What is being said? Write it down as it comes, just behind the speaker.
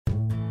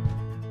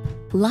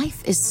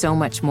Life is so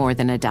much more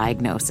than a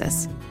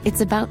diagnosis. It's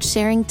about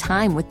sharing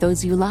time with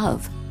those you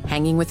love,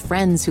 hanging with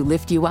friends who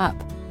lift you up,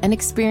 and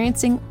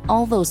experiencing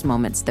all those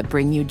moments that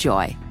bring you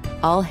joy.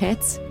 All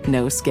hits,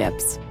 no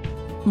skips.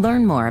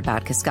 Learn more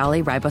about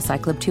Kisqali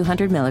Ribociclib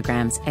 200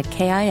 milligrams at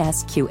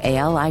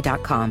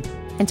KISQALI.com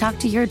and talk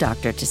to your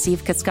doctor to see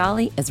if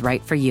Kisqali is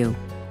right for you.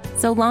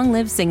 So long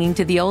live singing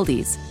to the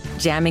oldies,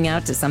 jamming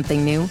out to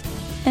something new,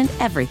 and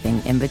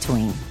everything in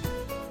between.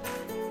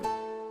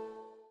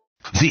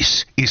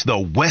 This is the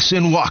Wes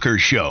and Walker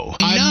Show.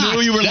 I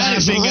knew you were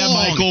laughing at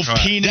Michael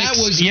Penix. That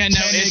was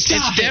it's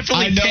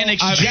definitely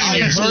Penix. I've heard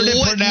it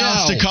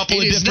pronounced a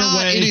couple of different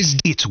ways.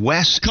 It's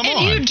Wes. Come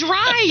on. And you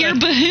dry. You're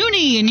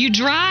Bahuni, and you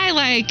dry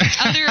like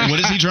other.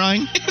 What is he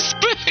drying? It's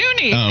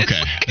Bahuni. Oh,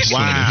 okay. Just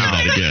wanted to hear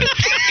that again.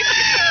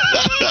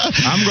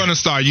 I'm going to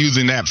start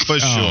using that for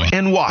sure.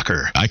 And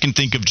Walker. I can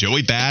think of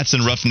Joey Bats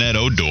and Roughneck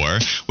Odor.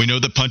 We know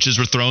the punches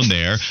were thrown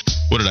there.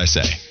 What did I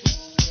say?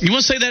 You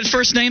want to say that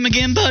first name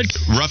again, bud?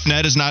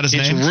 Roughneck is not his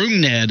name? It's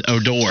Roughneck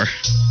Odor.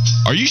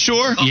 Are you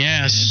sure?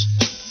 Yes.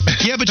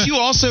 Yeah, but you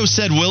also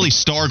said Willie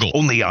Stargell.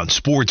 Only on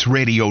Sports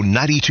Radio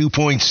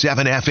 92.7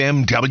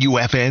 FM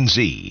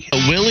WFNZ.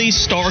 Willie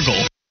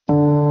Stargell.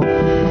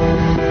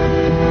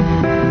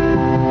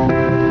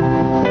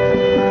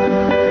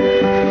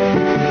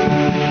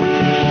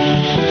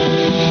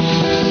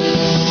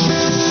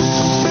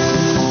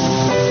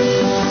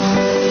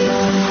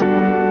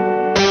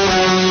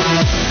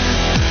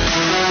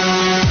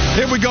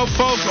 Here we go,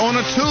 folks. On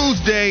a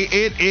Tuesday,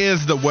 it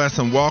is the Wes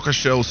and Walker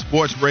Show,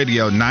 Sports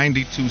Radio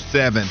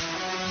 92.7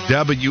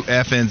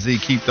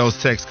 WFNZ. Keep those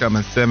texts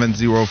coming,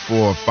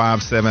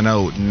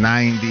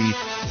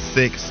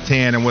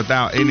 704-570-9610. And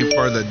without any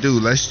further ado,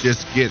 let's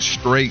just get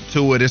straight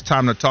to it. It's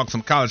time to talk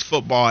some college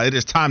football. It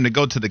is time to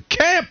go to the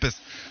campus.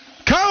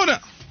 Kona!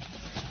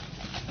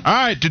 All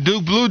right, the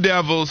Duke Blue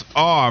Devils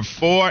are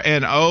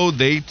 4-0.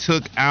 They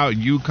took out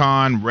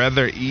UConn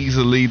rather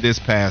easily this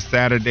past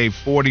Saturday,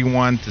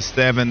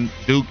 41-7.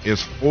 Duke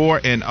is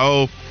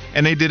 4-0,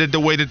 and they did it the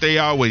way that they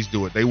always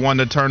do it. They won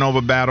the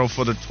turnover battle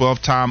for the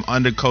 12th time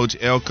under Coach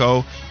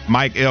Elko,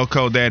 Mike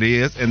Elko, that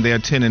is, and they're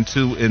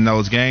 10-2 in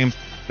those games.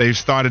 They've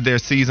started their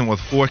season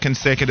with 4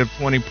 consecutive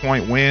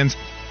 20-point wins,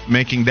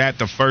 making that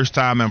the first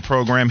time in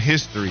program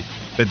history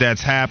that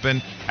that's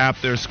happened.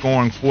 After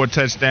scoring 4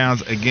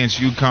 touchdowns against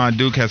UConn,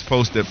 Duke has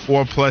posted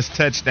 4+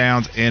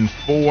 touchdowns in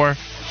 4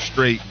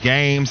 straight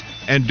games,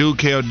 and Duke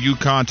held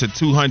UConn to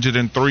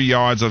 203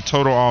 yards of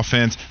total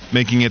offense,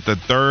 making it the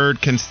 3rd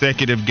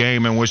consecutive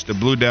game in which the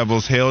Blue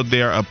Devils held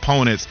their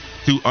opponents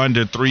to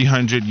under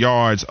 300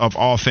 yards of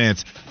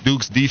offense.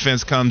 Duke's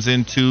defense comes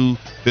into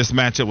this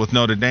matchup with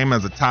Notre Dame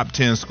as a top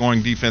 10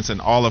 scoring defense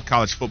in all of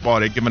college football.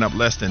 They're giving up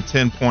less than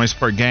 10 points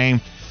per game.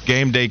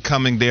 Game day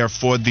coming there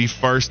for the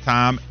first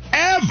time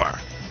ever.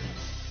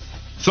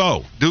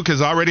 So, Duke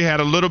has already had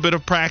a little bit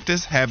of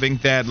practice, having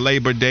that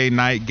Labor Day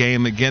night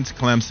game against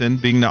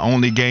Clemson, being the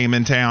only game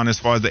in town as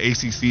far as the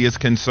ACC is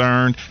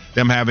concerned.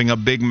 Them having a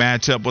big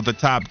matchup with the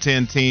top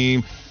 10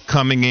 team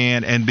coming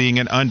in and being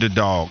an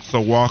underdog.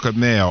 So, Walker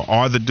Mel,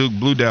 are the Duke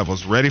Blue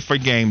Devils ready for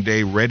game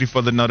day, ready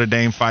for the Notre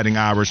Dame Fighting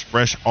Irish,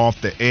 fresh off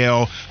the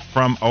L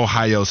from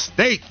Ohio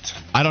State?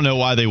 I don't know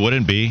why they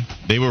wouldn't be.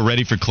 They were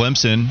ready for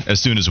Clemson as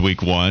soon as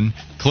week 1.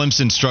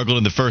 Clemson struggled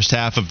in the first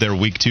half of their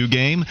week 2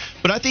 game,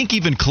 but I think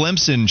even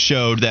Clemson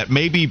showed that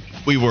maybe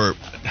we were,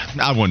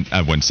 I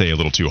wouldn't say a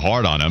little too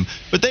hard on them,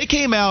 but they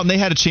came out and they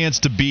had a chance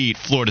to beat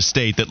Florida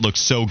State that looked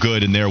so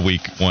good in their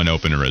week 1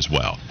 opener as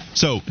well.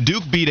 So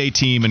Duke beat a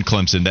team in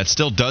Clemson that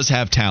still does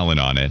have talent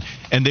on it,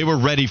 and they were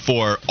ready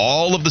for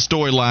all of the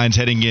storylines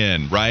heading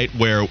in, right?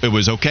 Where it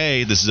was,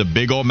 okay, this is a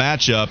big old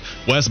matchup.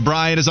 Wes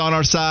Bryant is on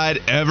our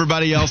side.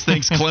 Everybody else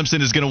thinks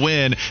Clemson is going to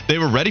win. They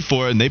were ready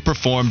for it, and they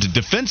performed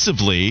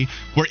defensively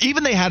where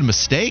even they had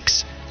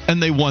mistakes,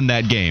 and they won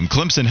that game.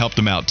 Clemson helped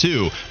them out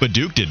too, but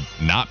Duke did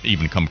not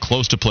even come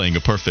close to playing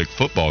a perfect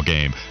football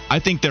game. I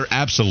think they're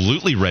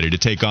absolutely ready to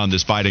take on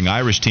this Fighting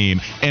Irish team,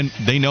 and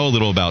they know a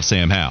little about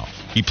Sam Howell.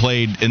 He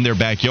played in their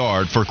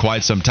backyard for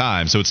quite some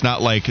time, so it's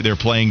not like they're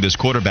playing this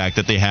quarterback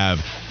that they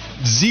have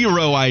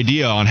zero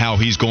idea on how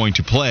he's going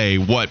to play,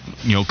 what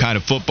kind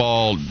of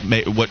football,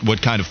 what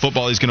kind of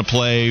football he's going to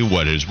play,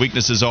 what his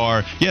weaknesses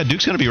are. Yeah,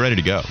 Duke's going to be ready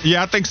to go.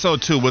 Yeah, I think so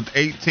too. With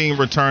 18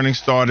 returning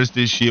starters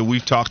this year,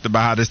 we've talked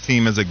about how this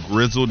team is a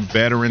grizzled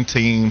veteran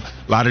team.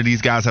 A lot of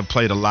these guys have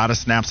played a lot of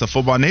snaps of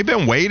football, and they've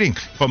been waiting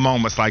for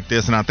moments like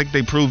this, and I think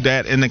they proved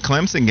that in the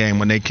Clemson game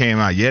when they came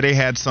out. Yeah, they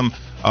had some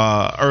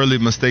early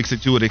mistakes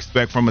that you would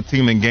expect from a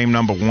team in game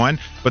number 1,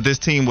 but this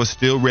team was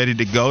still ready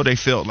to go. They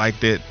felt like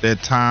that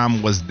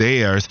time was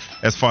theirs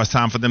as far as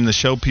time for them to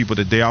show people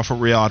that they are for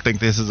real. I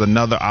think this is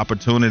another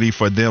opportunity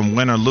for them,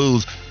 win or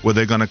lose, where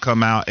they're going to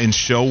come out and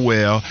show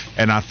well,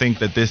 and I think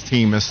that this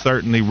team is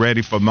certainly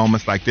ready for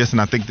moments like this,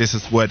 and I think this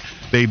is what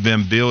they've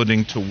been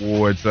building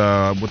towards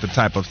with the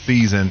type of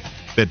season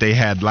that they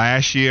had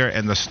last year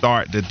and the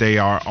start that they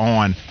are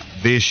on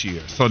this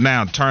year. So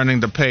now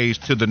turning the page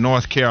to the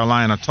North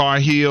Carolina Tar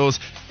Heels.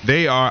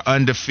 They are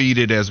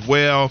undefeated as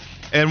well.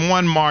 And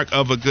one mark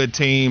of a good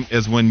team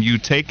is when you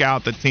take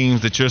out the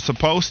teams that you're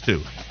supposed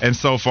to. And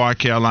so far,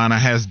 Carolina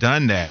has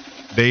done that.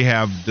 They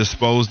have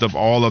disposed of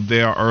all of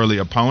their early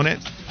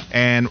opponents.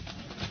 And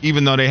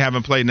even though they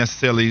haven't played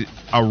necessarily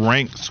a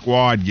ranked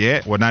squad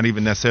yet, or not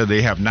even necessarily,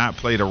 they have not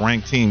played a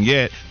ranked team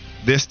yet,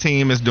 this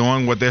team is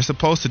doing what they're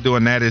supposed to do,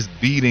 and that is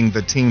beating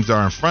the teams that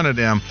are in front of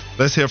them.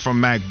 Let's hear from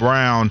Mack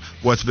Brown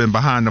what's been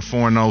behind the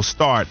 4-0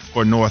 start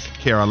for North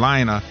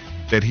Carolina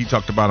that he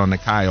talked about on the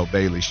Kyle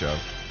Bailey Show.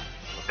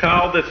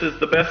 Kyle, this is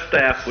the best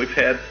staff we've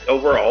had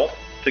overall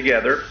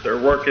together.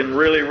 They're working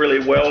really,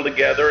 really well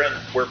together, and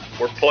we're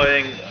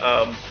playing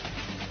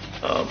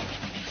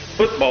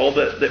football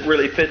that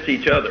really fits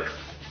each other.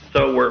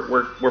 So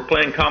we're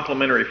playing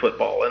complementary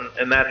football,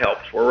 and that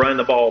helps. We're running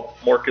the ball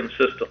more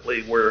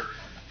consistently. We're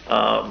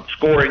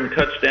scoring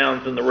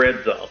touchdowns in the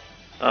red zone.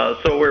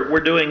 So we're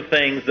doing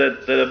things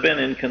that have been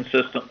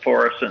inconsistent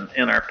for us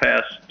in our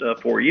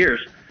past 4 years.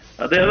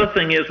 The other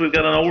thing is we've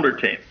got an older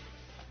team.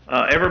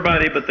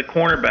 Everybody but the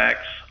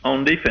cornerbacks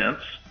on defense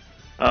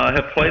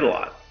have played a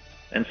lot.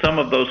 And some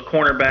of those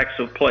cornerbacks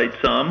have played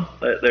some.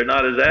 They're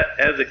not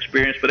as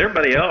experienced, but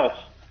everybody else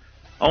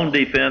on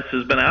defense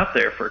has been out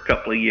there for a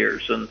couple of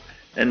years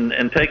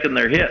and taken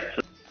their hits.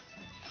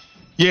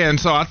 Yeah, and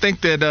so I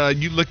think that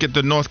you look at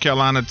the North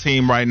Carolina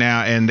team right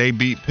now, and they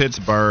beat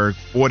Pittsburgh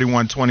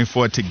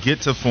 41-24 to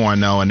get to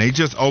 4-0, and they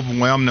just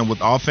overwhelmed them with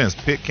offense.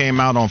 Pitt came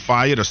out on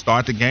fire to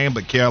start the game,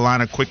 but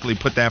Carolina quickly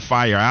put that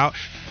fire out.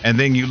 And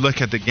then you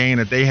look at the game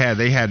that they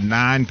had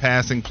 9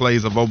 passing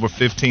plays of over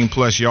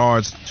 15-plus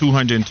yards,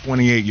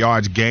 228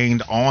 yards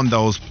gained on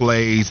those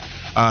plays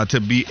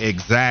to be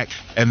exact.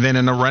 And then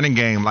in the running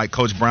game, like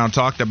Coach Brown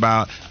talked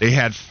about, they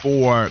had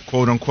 4,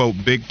 quote-unquote,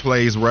 big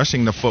plays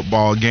rushing the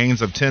football,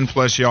 gains of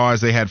 10-plus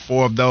yards. They had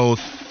 4 of those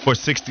for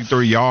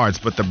 63 yards.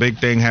 But the big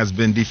thing has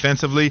been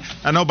defensively.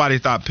 And nobody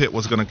thought Pitt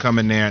was going to come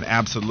in there and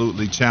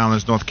absolutely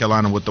challenge North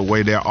Carolina with the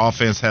way their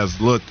offense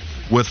has looked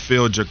with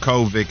Phil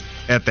Jurkovec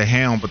at the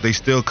helm, but they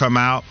still come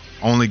out,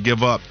 only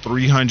give up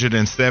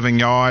 307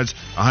 yards,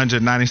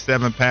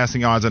 197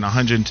 passing yards, and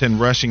 110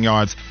 rushing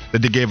yards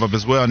that they gave up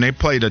as well. And they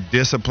played a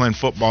disciplined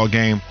football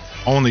game,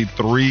 only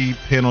 3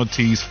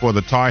 penalties for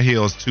the Tar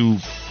Heels to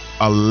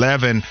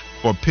 11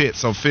 for Pitt.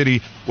 So,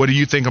 Fitty, what do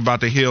you think about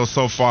the Heels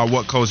so far,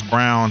 what Coach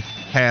Brown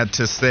had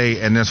to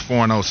say in this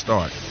 4-0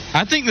 start?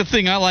 I think the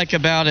thing I like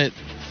about it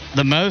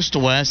the most,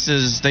 Wes,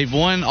 is they've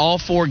won all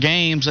 4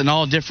 games in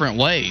all different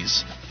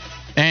ways.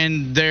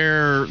 And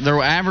they're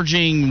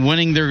averaging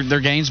winning their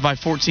games by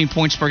 14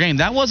 points per game.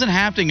 That wasn't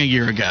happening a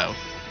year ago.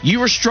 You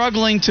were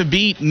struggling to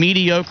beat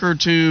mediocre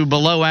to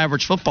below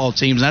average football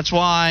teams. That's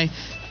why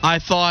I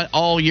thought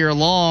all year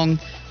long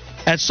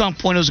at some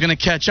point it was going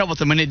to catch up with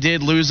them, and it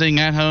did,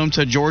 losing at home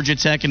to Georgia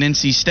Tech and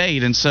NC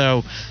State. And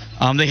so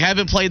they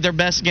haven't played their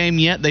best game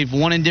yet. They've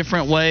won in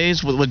different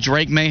ways, with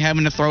Drake May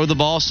having to throw the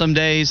ball some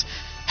days,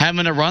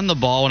 having to run the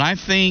ball. And I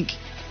think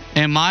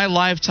in my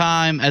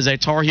lifetime as a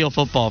Tar Heel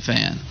football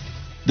fan,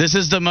 this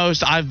is the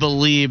most I've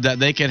believed that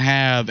they could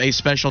have a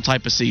special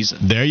type of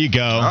season. There you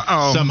go.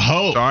 Uh-oh. Some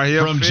hope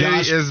from Fitty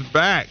Josh. is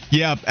back.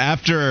 Yep,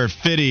 after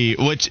Fitty,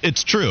 which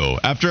it's true.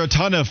 After a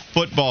ton of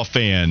football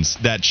fans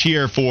that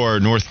cheer for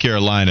North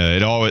Carolina,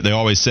 they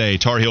always say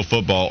Tar Heel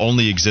football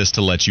only exists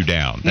to let you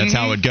down. That's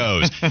how it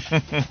goes.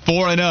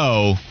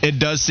 4-0, it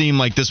does seem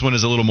like this one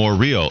is a little more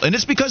real. And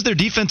it's because their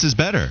defense is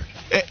better.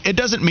 It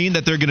doesn't mean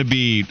that they're going to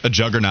be a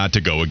juggernaut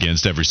to go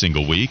against every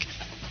single week.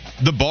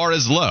 The bar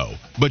is low,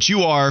 but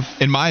you are,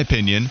 in my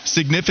opinion,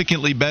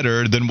 significantly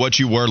better than what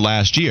you were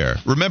last year.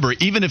 Remember,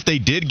 even if they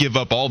did give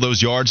up all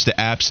those yards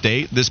to App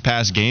State this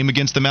past game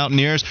against the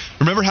Mountaineers,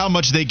 remember how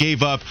much they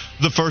gave up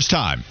the first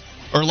time,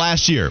 or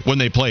last year when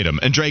they played them.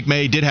 And Drake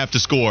May did have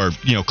to score,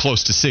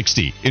 close to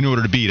 60 in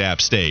order to beat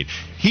App State.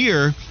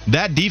 Here,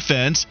 that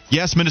defense,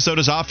 yes,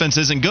 Minnesota's offense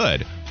isn't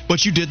good,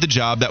 but you did the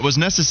job that was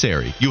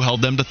necessary. You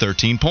held them to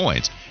 13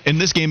 points. In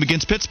this game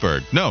against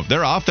Pittsburgh, no,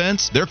 their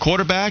offense, their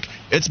quarterback,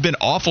 it's been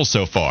awful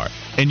so far.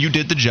 And you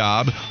did the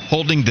job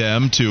holding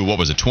them to,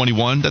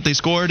 21 that they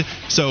scored?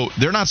 So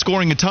they're not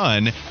scoring a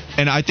ton.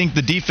 And I think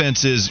the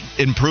defense is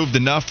improved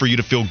enough for you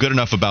to feel good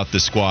enough about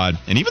this squad.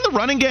 And even the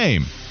running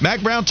game.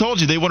 Mack Brown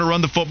told you they want to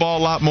run the football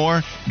a lot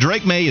more.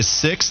 Drake May is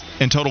 6th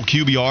in total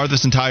QBR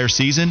this entire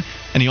season,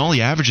 and he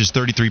only averages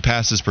 33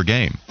 passes per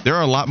game. There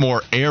are a lot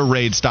more air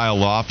raid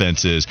style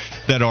offenses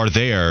that are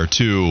there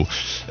to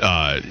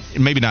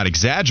maybe not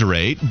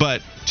exaggerate,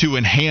 but to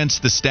enhance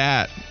the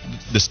stat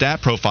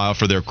profile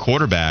for their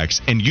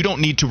quarterbacks, and you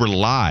don't need to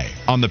rely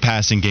on the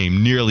passing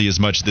game nearly as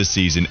much this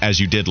season as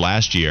you did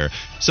last year.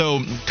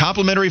 So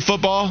complimentary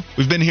football,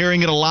 we've been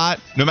hearing it a lot.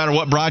 No matter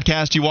what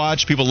broadcast you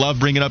watch, people love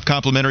bringing up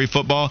complimentary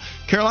football.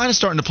 Carolina's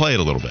starting to play it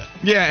a little bit.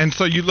 Yeah, and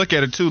so you look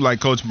at it too,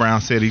 like Coach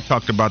Brown said, he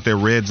talked about their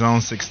red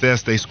zone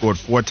success. They scored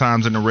 4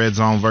 times in the red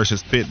zone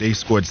versus Pitt. They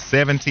scored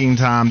 17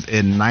 times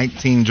in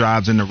 19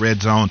 drives in the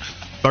red zone.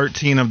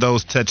 13 of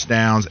those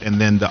touchdowns, and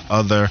then the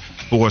other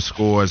 4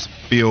 scores,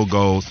 field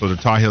goals. So the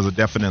Tar Heels are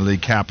definitely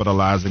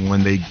capitalizing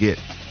when they get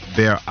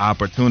their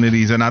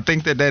opportunities. And I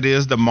think that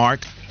is the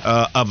mark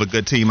of a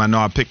good team. I know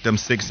I picked them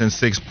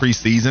 6-6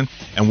 preseason,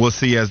 and we'll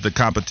see as the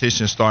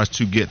competition starts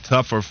to get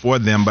tougher for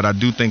them. But I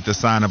do think the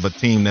sign of a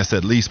team that's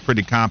at least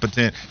pretty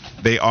competent.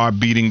 They are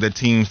beating the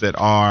teams that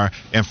are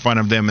in front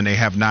of them, and they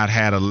have not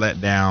had a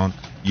letdown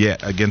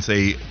yet against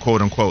a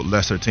quote-unquote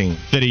lesser team.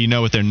 Fitty, you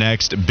know what their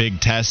next big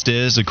test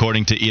is,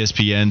 according to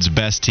ESPN's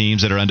best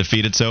teams that are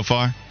undefeated so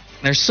far?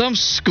 There's some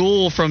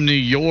school from New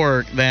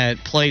York that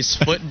plays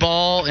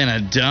football in a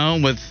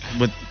dome with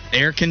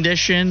air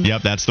conditioned.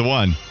 Yep, that's the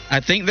one. I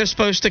think they're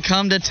supposed to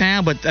come to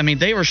town, but, I mean,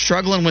 they were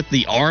struggling with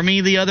the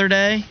Army the other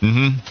day.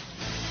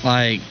 Mm-hmm.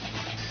 Like,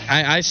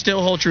 I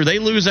still hold true. They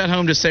lose at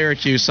home to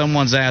Syracuse,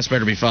 someone's ass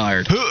better be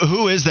fired.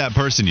 Who is that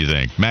person, you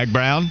think? Mac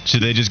Brown?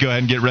 Should they just go ahead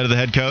and get rid of the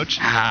head coach?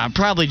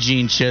 Probably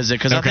Gene Chizik,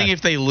 because I think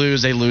if they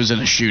lose in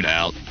a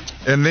shootout.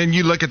 And then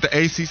you look at the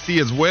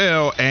ACC as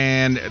well,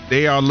 and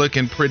they are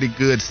looking pretty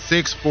good.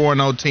 6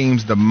 4-0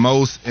 teams, the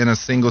most in a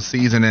single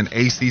season in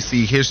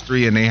ACC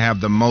history, and they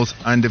have the most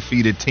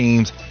undefeated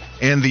teams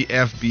in the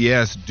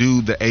FBS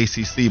do the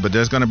ACC. But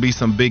there's going to be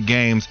some big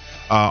games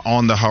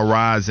on the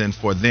horizon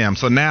for them.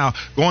 So now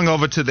going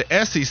over to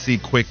the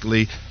SEC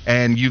quickly,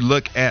 and you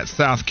look at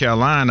South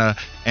Carolina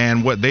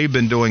and what they've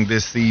been doing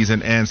this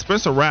season. And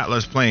Spencer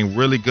Rattler's playing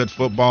really good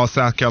football.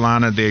 South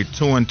Carolina, they're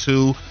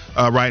 2-2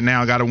 right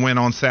now. Got a win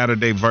on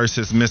Saturday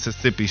versus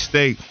Mississippi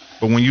State.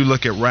 But when you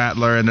look at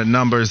Rattler and the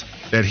numbers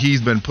that he's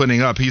been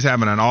putting up, he's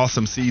having an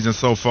awesome season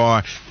so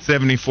far.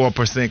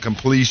 74%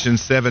 completion,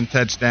 7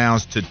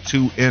 touchdowns to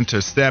 2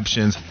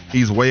 interceptions.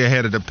 He's way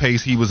ahead of the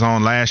pace he was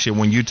on last year.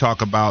 When you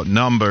talk about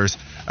numbers,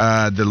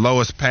 the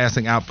lowest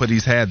passing output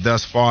he's had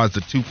thus far is the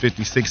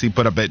 256 he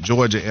put up at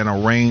Georgia in a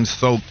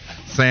rain-soaked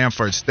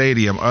Sanford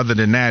Stadium. Other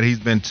than that,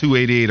 he's been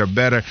 288 or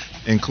better,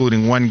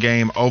 including one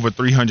game over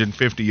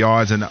 350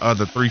 yards and the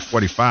other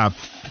 345.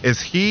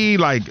 Is he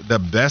like the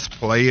best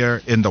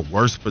player in the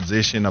worst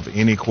position of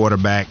any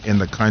quarterback in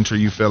the country,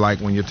 you feel like,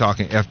 when you're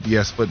talking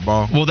FBS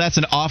football? Well, that's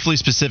an awfully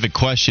specific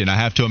question. I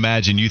have to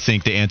imagine you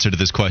think the answer to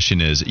this question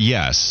is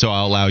yes. So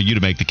I'll allow you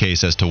to make the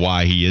case as to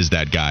why he is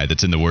that guy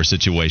that's in the worst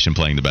situation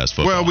playing the best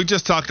football. Well, we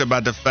just talked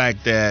about the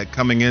fact that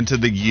coming into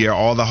the year,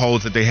 all the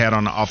holes that they had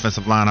on the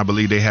offensive line, I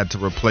believe they had to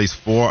replace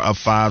 4 of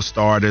 5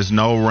 starters,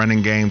 no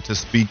running game to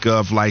speak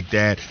of like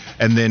that.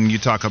 And then you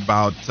talk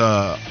about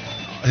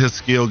his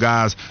skill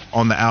guys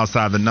on the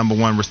outside, the number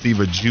 1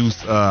 receiver,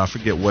 Juice, I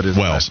forget what his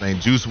last name,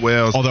 Juice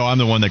Wells. Although I'm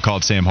the one that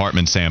called Sam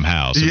Hartman Sam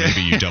Howe, so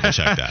maybe you double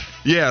check that.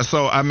 Yeah,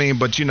 so I mean,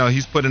 but you know,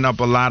 he's putting up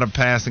a lot of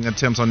passing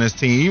attempts on this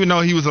team, even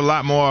though he was a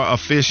lot more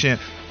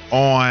efficient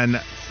on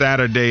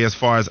Saturday as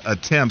far as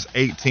attempts,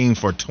 18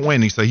 for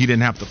 20, so he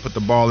didn't have to put the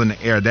ball in the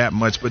air that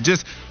much. But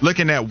just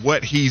looking at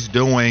what he's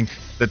doing,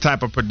 the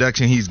type of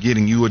production he's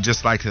getting, you would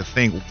just like to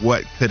think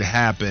what could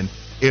happen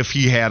if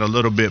he had a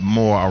little bit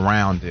more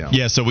around him.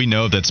 Yeah, so we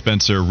know that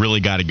Spencer really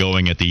got it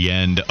going at the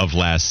end of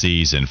last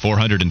season.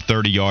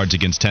 430 yards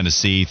against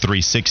Tennessee,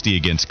 360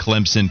 against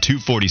Clemson,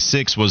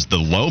 246 was the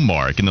low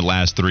mark in the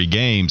last 3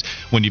 games.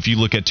 When if you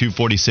look at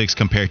 246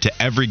 compared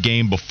to every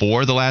game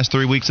before the last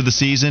 3 weeks of the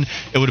season,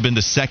 it would have been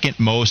the second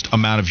most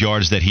amount of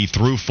yards that he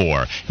threw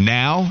for.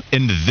 Now,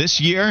 in this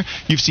year,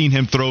 you've seen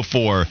him throw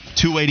for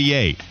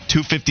 288,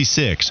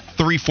 256,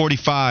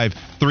 345,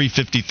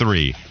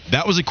 353.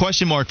 That was a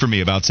question mark for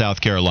me about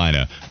South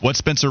Carolina. What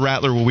Spencer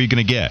Rattler were we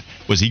going to get?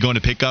 Was he going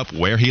to pick up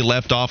where he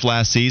left off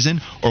last season,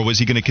 or was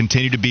he going to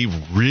continue to be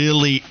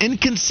really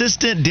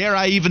inconsistent, dare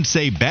I even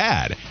say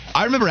bad?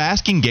 I remember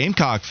asking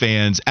Gamecock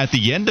fans at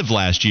the end of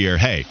last year,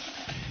 hey,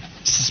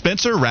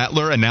 Spencer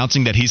Rattler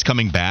announcing that he's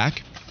coming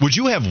back, would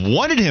you have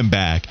wanted him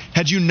back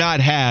had you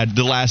not had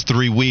the last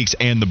 3 weeks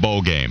and the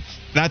bowl game?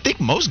 And I think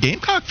most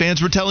Gamecock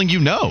fans were telling you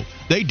no.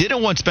 They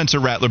didn't want Spencer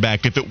Rattler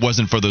back if it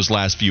wasn't for those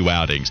last few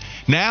outings.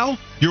 Now,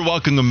 you're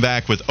welcoming him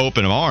back with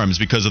open arms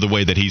because of the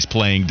way that he's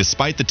playing,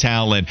 despite the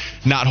talent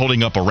not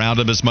holding up around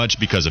him as much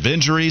because of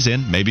injuries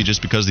and maybe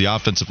just because the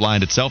offensive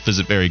line itself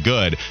isn't very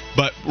good.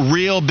 But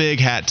real big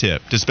hat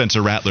tip to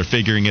Spencer Rattler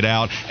figuring it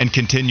out and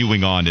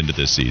continuing on into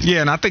this season.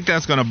 Yeah, and I think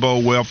that's going to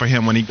bode well for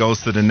him when he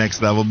goes to the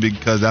next level,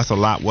 because that's a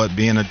lot what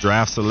being a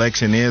draft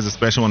selection is,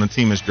 especially when a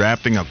team is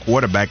drafting a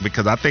quarterback,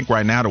 because I think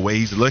right now the way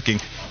he's looking,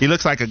 he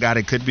looks like a guy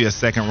that could be a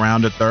second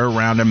rounder, third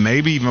rounder,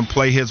 maybe even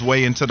play his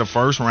way into the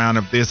first round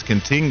if this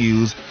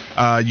continues.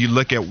 You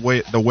look at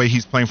the way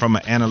he's playing from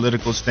an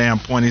analytical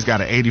standpoint. He's got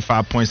an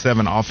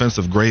 85.7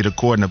 offensive grade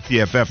according to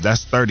PFF.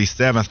 That's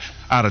 37th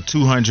out of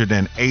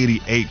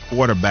 288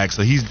 quarterbacks.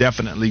 So he's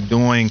definitely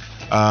doing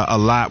a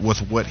lot with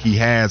what he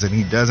has, and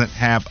he doesn't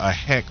have a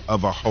heck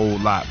of a whole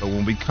lot. But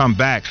when we come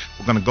back,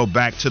 we're going to go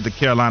back to the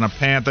Carolina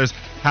Panthers.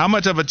 How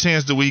much of a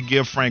chance do we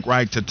give Frank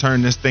Reich to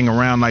turn this thing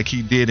around like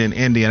he did in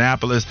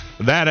Indianapolis?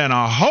 That and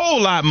a whole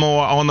lot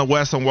more on the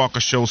Wes and Walker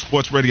Show,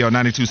 Sports Radio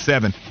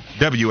 92.7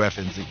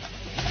 WFNZ.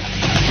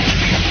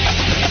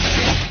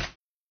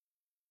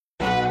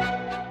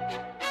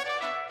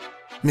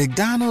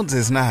 McDonald's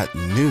is not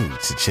new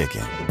to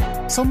chicken.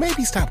 So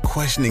maybe stop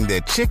questioning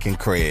their chicken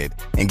cred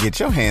and get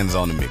your hands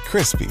on the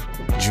McCrispy.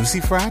 Juicy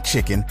fried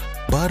chicken,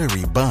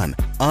 buttery bun,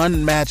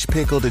 unmatched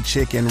pickle to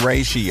chicken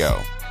ratio.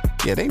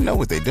 Yeah, they know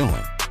what they're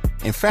doing.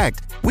 In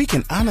fact, we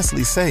can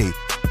honestly say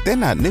they're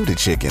not new to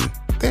chicken,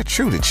 they're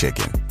true to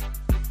chicken.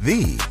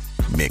 The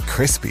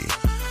McCrispy.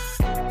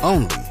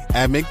 Only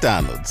at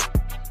McDonald's.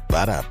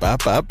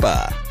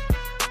 Ba-da-ba-ba-ba.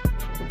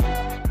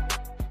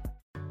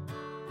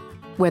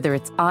 Whether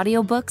it's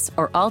audiobooks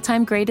or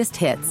all-time greatest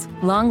hits,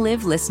 long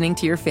live listening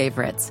to your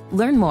favorites.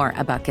 Learn more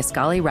about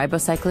Kisqali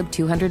Ribociclib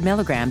 200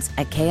 milligrams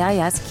at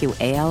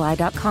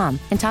KISQALI.com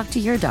and talk to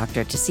your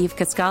doctor to see if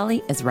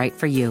Kisqali is right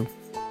for you.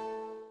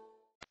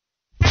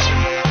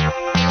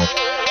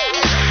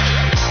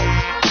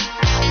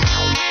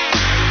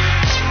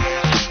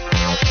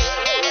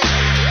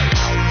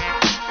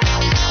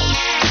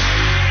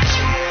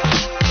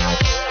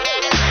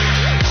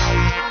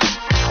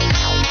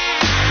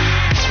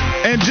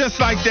 And just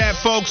like that,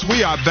 folks,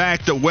 we are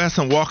back. The Wes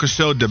and Walker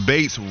Show,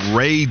 debates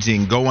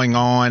raging going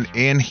on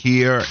in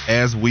here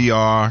as we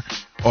are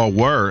or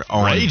were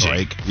on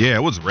break. Yeah,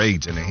 it was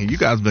raging in here. You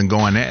guys been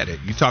going at it.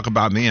 You talk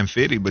about me and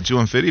Fitty, but you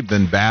and Fitty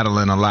been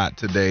battling a lot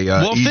today.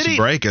 Each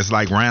break is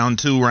like round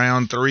 2,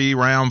 round 3,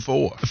 round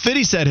 4.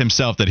 Fitty said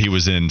himself that he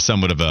was in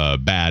somewhat of a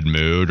bad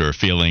mood or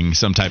feeling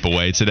some type of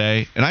way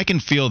today, and I can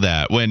feel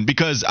that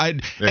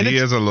he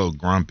is a little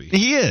grumpy.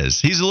 He is.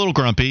 He's a little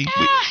grumpy.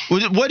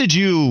 What did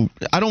you?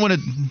 I don't want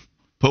to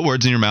put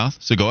words in your mouth,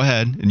 so go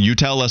ahead and you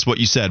tell us what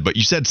you said. But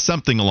you said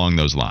something along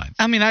those lines.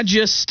 I mean,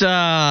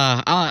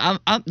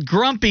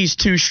 grumpy's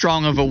too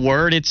strong of a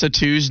word. It's a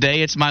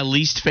Tuesday. It's my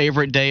least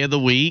favorite day of the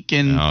week,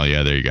 and oh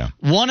yeah, there you go.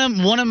 One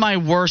of my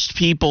worst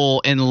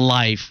people in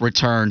life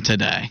returned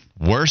today.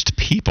 Worst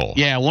people?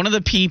 Yeah, one of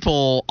the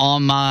people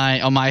on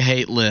my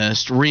hate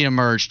list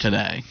reemerged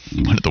today.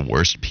 One of the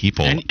worst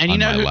people. And you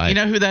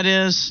know who that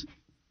is?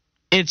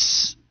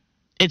 It's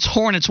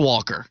Hornets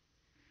Walker.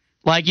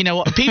 Like,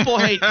 people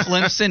hate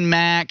Clemson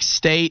Mac,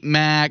 State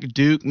Mac,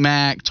 Duke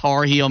Mac,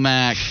 Tar Heel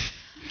Mac.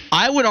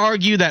 I would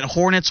argue that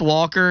Hornets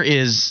Walker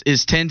is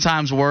 10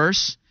 times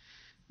worse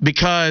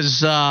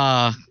because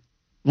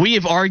we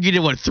have argued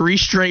in 3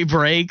 straight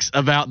breaks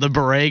about the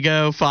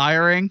Borrego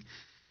firing.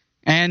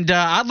 And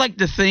I'd like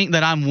to think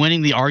that I'm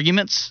winning the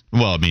arguments.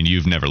 Well, I mean,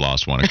 you've never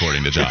lost one,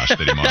 according to Josh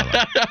Fitty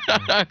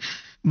Marlowe.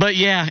 But,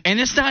 yeah, and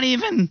it's not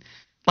even –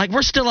 like,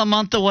 we're still a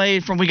month away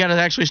from we got to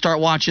actually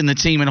start watching the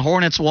team, and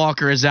Hornets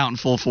Walker is out in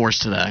full force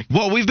today.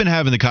 Well, we've been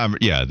having the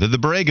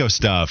Borrego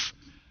stuff,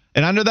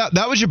 and I know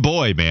that was your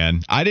boy,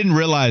 man. I didn't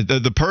realize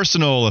the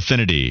personal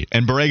affinity,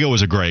 and Borrego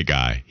was a great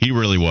guy. He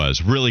really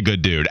was. Really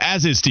good dude,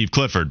 as is Steve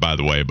Clifford, by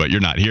the way, but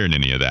you're not hearing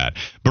any of that.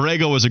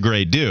 Borrego was a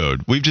great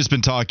dude. We've just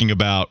been talking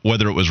about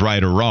whether it was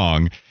right or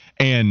wrong,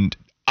 and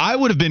I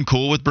would have been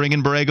cool with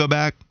bringing Borrego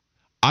back.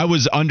 I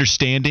was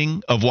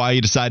understanding of why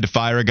you decided to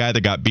fire a guy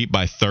that got beat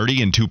by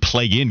 30 in 2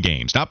 play-in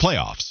games, not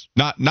playoffs,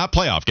 not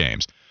playoff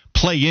games,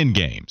 play-in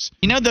games.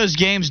 Those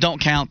games don't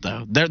count,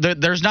 though.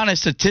 There's not a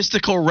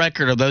statistical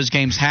record of those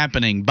games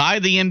happening by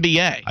the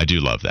NBA. I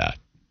do love that.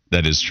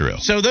 That is true.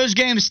 So those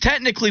games,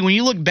 technically, when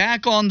you look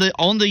back on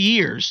the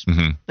years,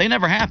 they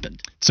never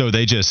happened. So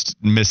they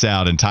just miss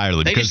out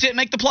entirely. They just didn't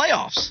make the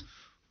playoffs,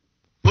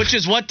 which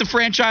is what the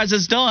franchise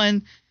has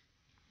done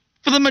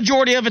for the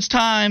majority of its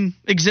time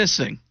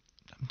existing.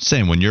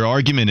 Saying when your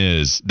argument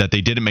is that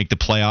they didn't make the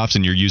playoffs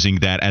and you're using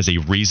that as a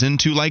reason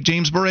to like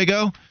James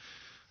Borrego,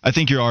 I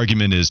think your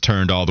argument is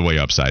turned all the way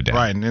upside down.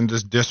 Right, and then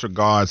just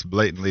disregards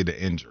blatantly the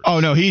injury. Oh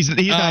no, he's not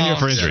here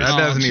for injuries. That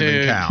doesn't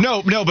even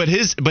count. No, but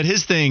his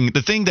thing,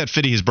 the thing that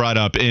Fitty has brought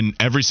up in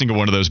every single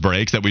one of those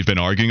breaks that we've been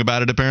arguing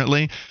about it,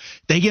 apparently,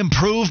 they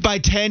improve by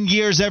 10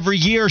 years every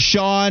year,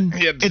 Sean.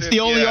 Yeah, it's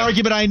the only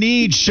argument I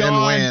need,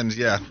 Sean. 10 wins,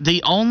 yeah.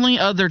 The only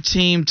other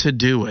team to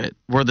do it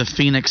were the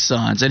Phoenix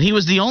Suns, and he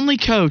was the only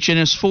coach in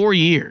his 4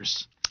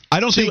 years. I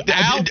don't think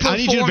I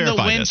need you to verify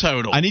the win this.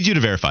 Total. I need you to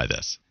verify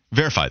this.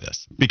 Verify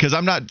this, because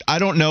I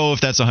don't know if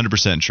that's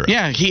 100% true.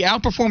 Yeah, he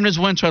outperformed his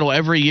win total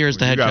every year as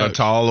the head coach. You got a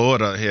tall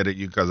order ahead of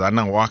you, because I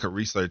know Walker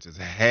Research is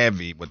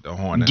heavy with the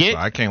Hornets, so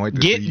I can't wait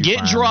to see you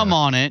get drum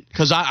on it,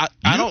 because I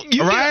don't.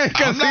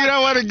 Because you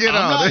don't want to get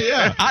on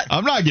it.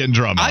 I'm not getting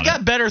drum on it. I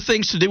got better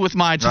things to do with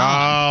my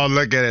time. Oh,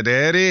 look at it.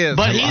 There it is.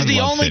 But he's the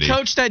only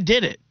coach that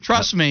did it.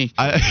 Trust me.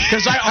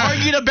 Because I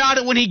argued about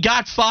it when he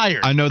got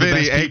fired. I know the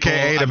best people.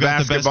 A.K.A. the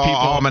Basketball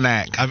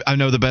Almanac. I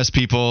know the best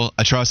people.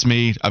 Trust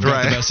me. I've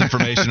got the best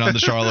information on the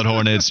Charlotte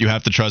Hornets. You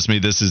have to trust me.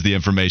 This is the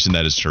information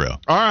that is true. All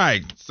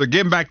right. So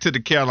getting back to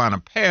the Carolina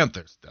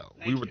Panthers, though.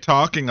 We were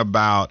talking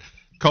about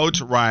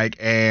Coach Reich,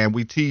 and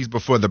we teased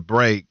before the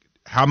break,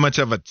 how much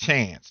of a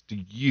chance do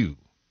you,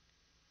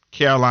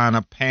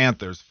 Carolina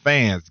Panthers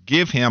fans,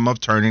 give him of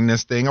turning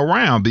this thing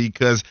around?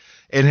 Because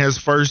in his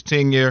first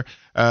tenure,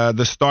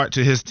 the start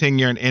to his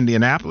tenure in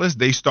Indianapolis,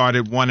 they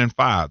started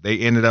 1-5. They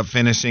ended up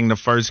finishing the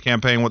first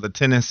campaign with a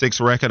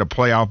 10-6 record, a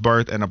playoff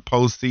berth, and a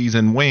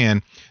postseason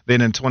win.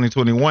 Then in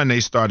 2021,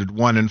 they started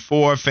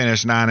 1-4,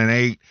 finished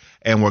 9-8,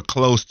 and were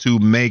close to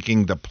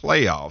making the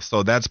playoffs.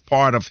 So that's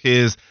part of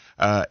his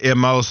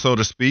MO, so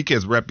to speak,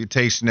 his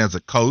reputation as a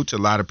coach. A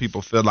lot of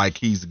people feel like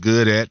he's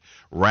good at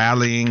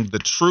rallying the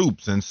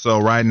troops. And so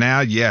right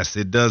now, yes,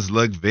 it does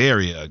look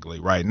very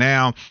ugly right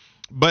now.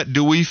 But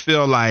do we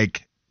feel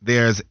like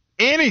there's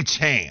any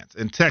chance,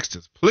 and text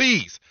us,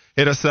 please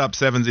hit us up,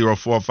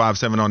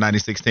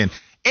 704-570-9610.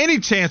 Any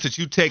chance that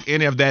you take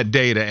any of that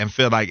data and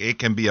feel like it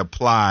can be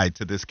applied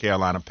to this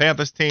Carolina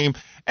Panthers team?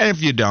 And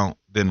if you don't,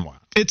 then why?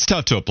 It's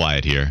tough to apply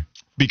it here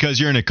because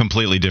you're in a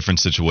completely different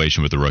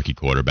situation with the rookie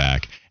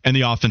quarterback, and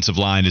the offensive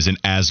line isn't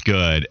as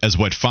good as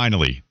what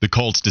finally the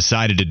Colts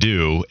decided to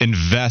do,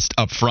 invest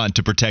up front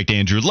to protect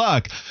Andrew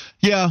Luck.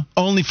 Yeah,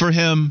 only for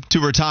him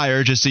to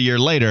retire just a year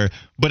later,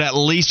 but at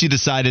least you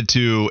decided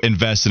to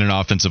invest in an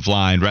offensive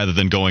line rather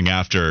than going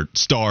after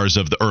stars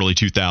of the early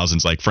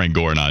 2000s like Frank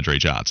Gore and Andre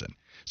Johnson.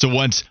 So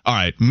all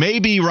right,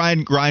 maybe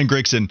Ryan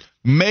Grigson,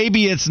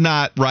 maybe it's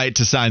not right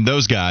to sign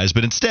those guys,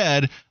 but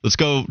instead, let's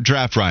go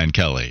draft Ryan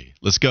Kelly.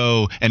 Let's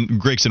go, and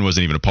Grigson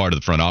wasn't even a part of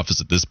the front office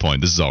at this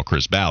point. This is all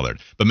Chris Ballard.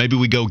 But maybe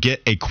we go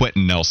get a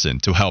Quentin Nelson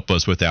to help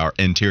us with our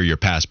interior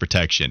pass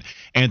protection.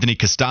 Anthony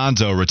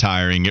Costanzo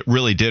retiring, it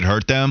really did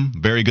hurt them.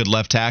 Very good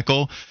left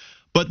tackle.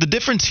 But the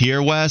difference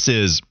here, Wes,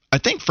 is I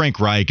think Frank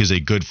Reich is a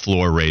good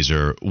floor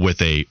raiser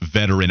with a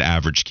veteran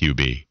average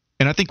QB.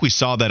 And I think we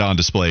saw that on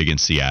display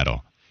against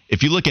Seattle.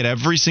 If you look at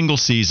every single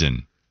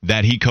season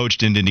that he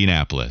coached in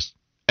Indianapolis,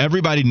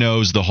 everybody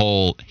knows the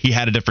whole he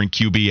had a different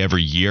QB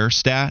every year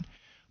stat,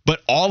 but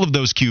all of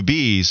those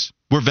QBs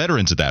were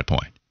veterans at that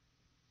point.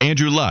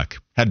 Andrew Luck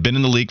had been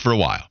in the league for a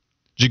while.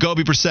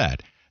 Jacoby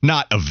Brissett,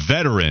 not a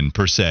veteran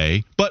per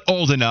se, but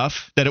old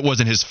enough that it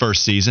wasn't his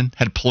first season,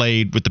 had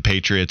played with the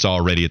Patriots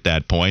already at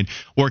that point,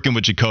 working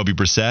with Jacoby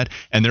Brissett,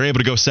 and they're able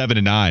to go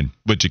 7-9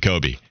 with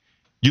Jacoby.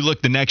 You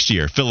look the next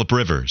year, Phillip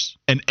Rivers,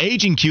 an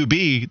aging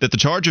QB that the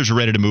Chargers are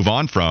ready to move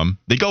on from.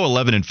 They go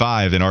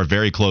 11-5 and are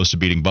very close to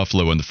beating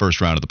Buffalo in the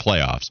first round of the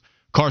playoffs.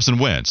 Carson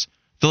Wentz,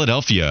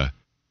 Philadelphia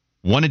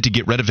wanted to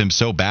get rid of him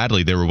so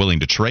badly they were willing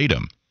to trade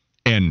him,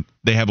 and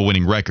they have a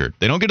winning record.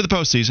 They don't get to the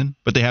postseason,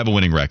 but they have a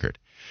winning record.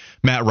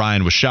 Matt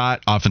Ryan was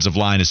shot. Offensive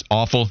line is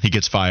awful. He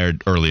gets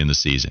fired early in the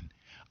season.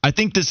 I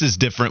think this is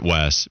different,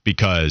 Wes,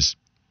 because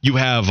you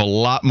have a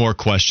lot more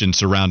questions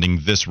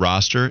surrounding this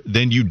roster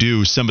than you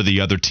do some of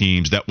the other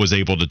teams that was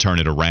able to turn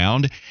it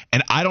around.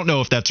 And I don't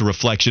know if that's a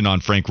reflection on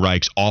Frank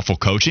Reich's awful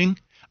coaching.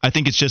 I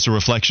think it's just a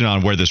reflection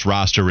on where this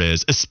roster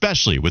is,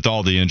 especially with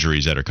all the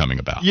injuries that are coming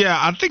about. Yeah,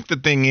 I think the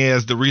thing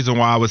is, the reason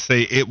why I would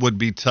say it would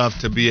be tough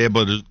to be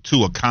able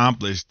to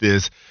accomplish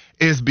this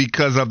is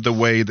because of the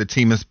way the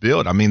team is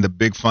built. I mean, the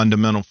big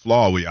fundamental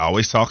flaw, we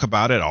always talk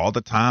about it all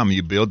the time.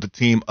 You build the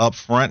team up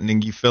front and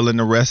then you fill in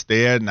the rest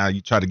there. Now you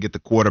try to get the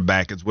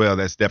quarterback as well.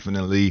 That's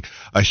definitely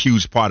a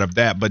huge part of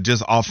that. But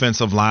just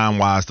offensive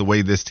line-wise, the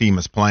way this team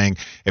is playing,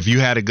 if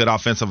you had a good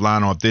offensive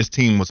line or if this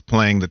team was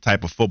playing the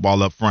type of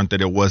football up front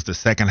that it was the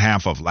second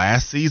half of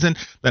last season,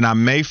 then I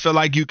may feel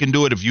like you can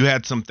do it if you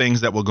had some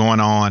things that were going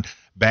on,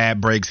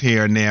 bad breaks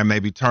here and there,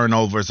 maybe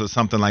turnovers or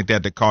something like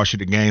that cost you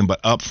the game, but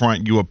up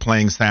front you were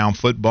playing sound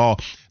football.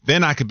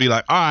 Then I could be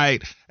like, all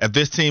right, if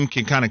this team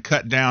can kind of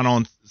cut down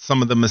on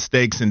some of the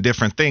mistakes and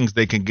different things,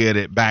 they can get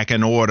it back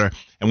in order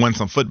and win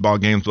some football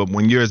games. But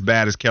when you're as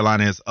bad as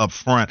Carolina is up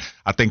front,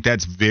 I think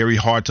that's very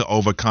hard to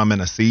overcome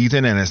in a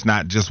season, and it's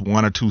not just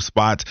one or two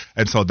spots.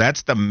 And so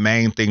that's the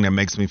main thing that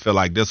makes me feel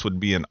like this would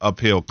be an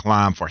uphill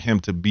climb for him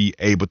to be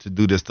able to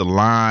do this.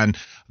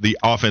 The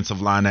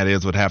offensive line, that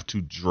is, would have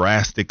to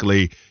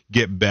drastically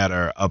get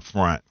better up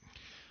front.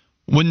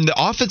 When the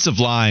offensive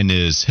line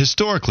is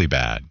historically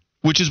bad,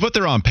 which is what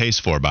they're on pace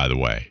for, by the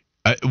way,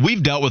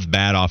 we've dealt with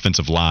bad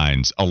offensive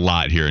lines a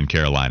lot here in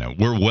Carolina.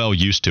 We're well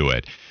used to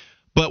it.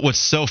 But what's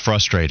so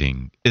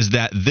frustrating is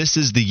that this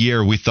is the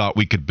year we thought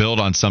we could build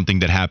on something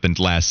that happened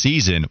last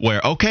season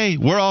where, okay,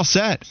 we're all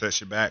set.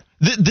 Sets you back.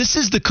 This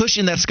is the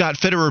cushion that Scott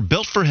Fitterer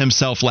built for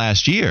himself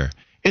last year.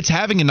 It's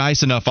having a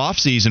nice enough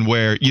offseason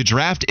where you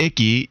draft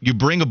Ickey, you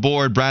bring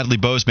aboard Bradley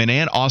Bozeman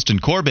and Austin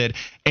Corbett,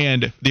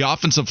 and the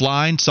offensive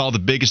line saw the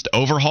biggest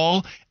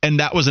overhaul, and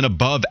that was an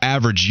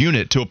above-average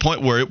unit to a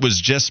point where it was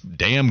just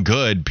damn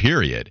good,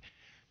 period.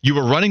 You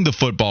were running the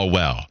football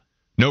well.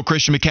 No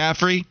Christian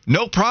McCaffrey,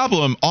 no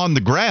problem on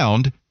the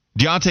ground.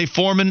 Deontay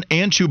Foreman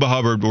and Chuba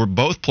Hubbard were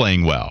both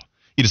playing well.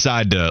 You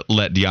decide to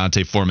let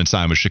Deontay Foreman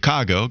sign with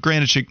Chicago.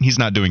 Granted, he's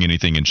not doing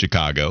anything in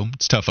Chicago.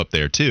 It's tough up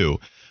there,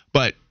 too.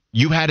 But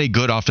you had a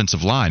good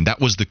offensive line. That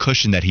was the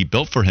cushion that he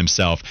built for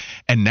himself.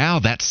 And now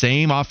that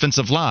same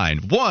offensive line,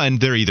 one,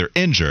 they're either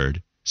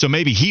injured, so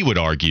maybe he would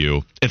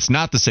argue it's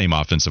not the same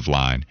offensive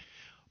line,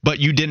 but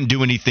you didn't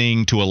do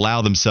anything to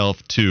allow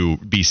themselves to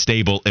be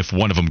stable if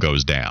one of them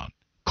goes down.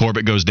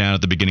 Corbett goes down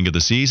at the beginning of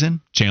the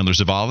season. Chandler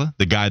Zavala,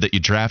 the guy that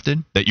you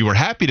drafted, that you were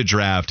happy to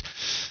draft,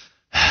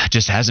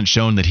 just hasn't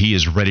shown that he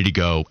is ready to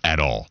go at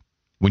all.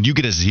 When you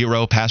get a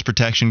 0 pass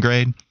protection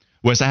grade,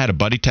 Wes, I had a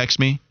buddy text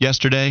me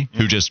yesterday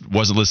who just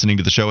wasn't listening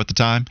to the show at the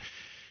time.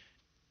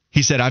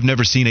 He said, I've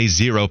never seen a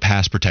 0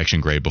 pass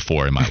protection grade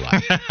before in my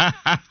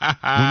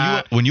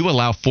life. When you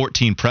allow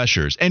 14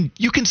 pressures, and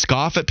you can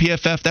scoff at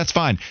PFF, that's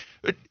fine.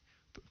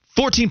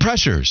 14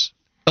 pressures.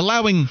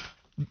 Allowing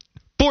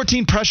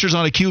 14 pressures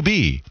on a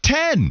QB.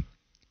 10.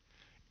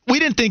 We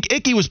didn't think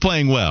Ickey was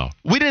playing well.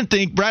 We didn't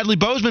think Bradley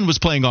Bozeman was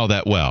playing all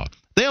that well.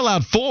 They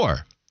allowed 4.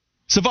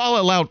 Zavala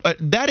allowed,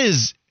 that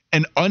is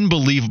an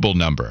unbelievable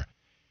number.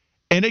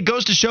 And it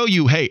goes to show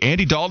you, hey,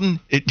 Andy Dalton,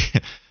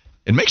 it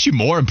makes you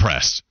more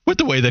impressed with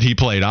the way that he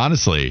played,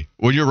 honestly.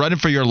 When you're running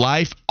for your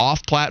life,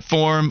 off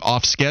platform,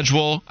 off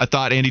schedule, I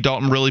thought Andy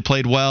Dalton really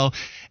played well.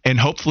 And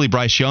hopefully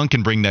Bryce Young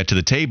can bring that to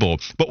the table.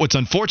 But what's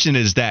unfortunate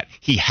is that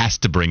he has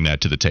to bring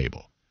that to the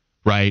table,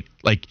 right?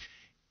 Like,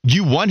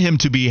 you want him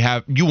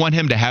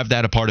to have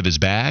that a part of his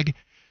bag.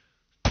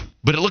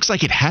 But it looks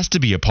like it has to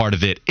be a part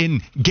of it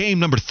in game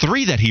number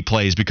 3 that he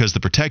plays because the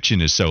protection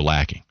is so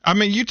lacking. I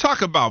mean, you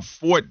talk about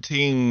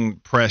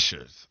 14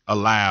 pressures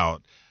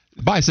allowed.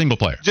 By a single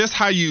player. Just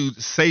how you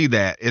say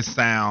that, it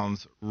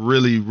sounds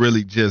really,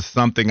 really just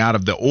something out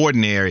of the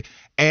ordinary.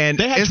 And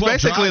it's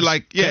basically drives.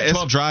 like, They had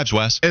 12 drives,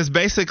 Wes. It's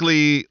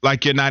basically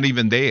like you're not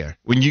even there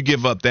when you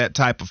give up that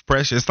type of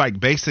pressure. It's like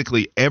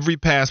basically every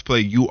pass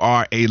play, you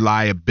are a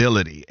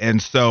liability.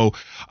 And so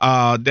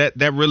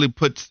that really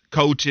puts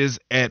coaches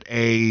at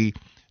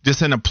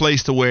just in a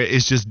place to where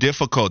it's just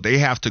difficult. They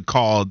have to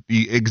call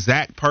the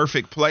exact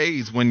perfect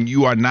plays when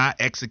you are not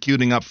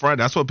executing up front.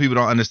 That's what people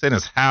don't understand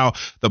is how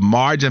the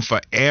margin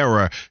for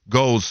error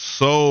goes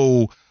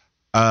so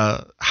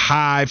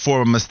high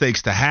for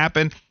mistakes to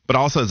happen. But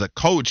also as a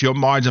coach, your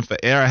margin for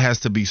error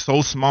has to be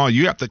so small.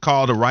 You have to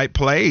call the right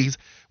plays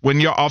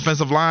when your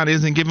offensive line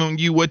isn't giving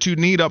you what you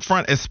need up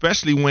front,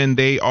 especially when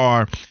they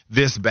are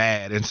this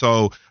bad. And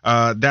so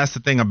that's the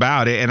thing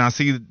about it. And I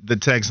see the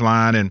text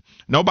line, and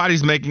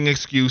nobody's making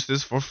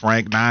excuses for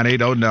Frank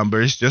 980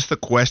 number. It's just a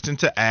question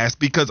to ask,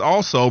 because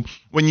also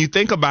when you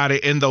think about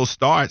it in those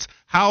starts,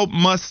 how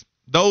must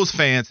those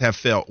fans have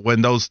felt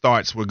when those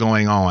starts were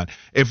going on?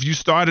 If you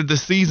started the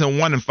season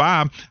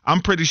 1-5,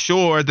 I'm pretty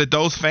sure that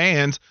those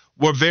fans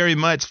were very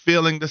much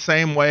feeling the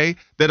same way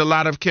that a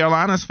lot of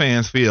Carolina's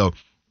fans feel.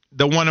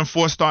 The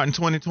 1-4 start in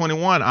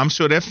 2021, I'm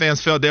sure their fans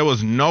felt there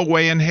was no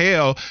way in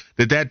hell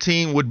that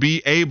team would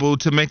be able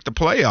to make the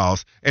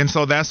playoffs. And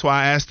so that's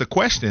why I asked the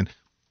question.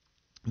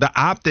 The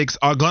optics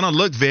are going to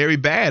look very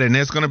bad, and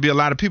there's going to be a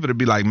lot of people to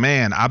be like,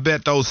 man, I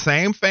bet those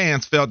same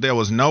fans felt there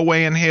was no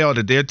way in hell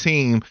that their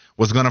team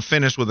was going to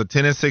finish with a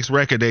 10-6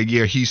 record that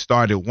year. He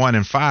started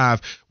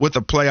 1-5 with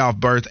a playoff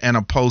berth and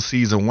a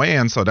postseason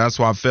win. So that's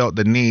why I felt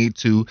the need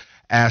to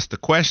ask the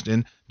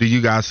question, do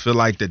you guys feel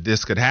like that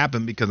this could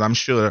happen? Because I'm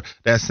sure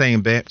that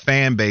same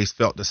fan base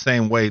felt the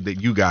same way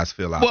that you guys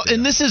feel out there. Well,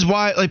 and this is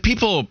why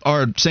people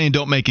are saying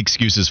don't make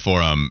excuses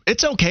for him.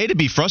 It's okay to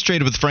be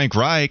frustrated with Frank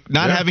Reich.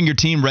 Not having your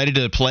team ready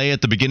to play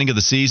at the beginning of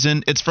the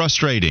season, it's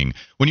frustrating.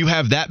 When you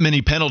have that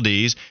many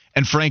penalties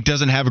and Frank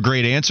doesn't have a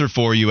great answer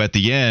for you at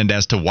the end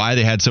as to why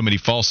they had so many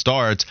false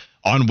starts.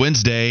 On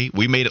Wednesday,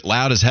 we made it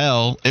loud as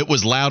hell. It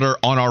was louder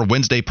on our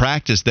Wednesday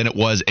practice than it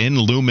was in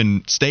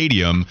Lumen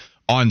Stadium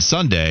on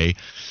Sunday.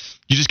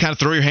 You just kind of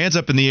throw your hands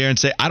up in the air and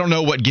say, I don't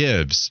know what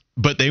gives,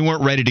 but they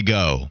weren't ready to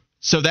go.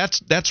 So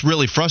that's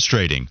really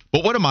frustrating.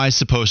 But what am I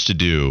supposed to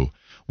do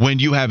when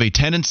you have a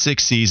 10-6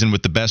 season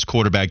with the best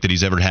quarterback that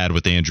he's ever had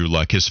with Andrew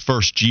Luck, his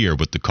first year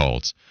with the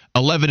Colts,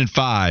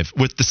 11-5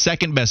 with the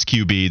second best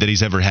QB that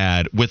he's ever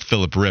had with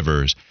Phillip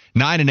Rivers,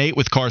 9-8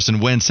 with Carson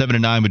Wentz,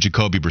 7-9 with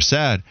Jacoby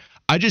Brissett?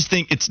 I just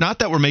think it's not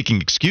that we're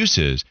making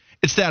excuses.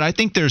 It's that I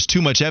think there's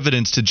too much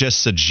evidence to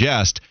just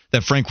suggest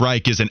that Frank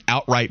Reich is an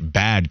outright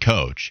bad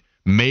coach.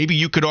 Maybe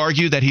you could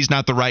argue that he's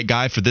not the right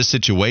guy for this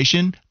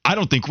situation. I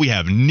don't think we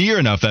have near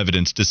enough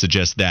evidence to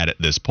suggest that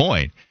at this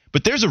point.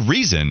 But there's a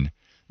reason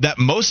that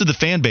most of the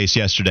fan base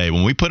yesterday,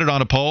 when we put it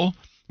on a poll,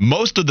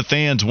 most of the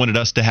fans wanted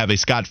us to have a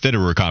Scott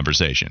Fitterer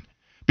conversation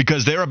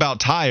because they're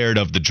about tired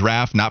of the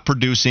draft not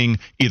producing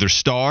either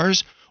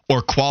stars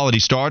or quality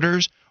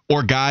starters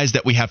or guys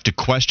that we have to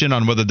question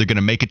on whether they're going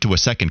to make it to a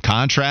second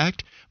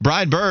contract.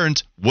 Brian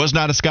Burns was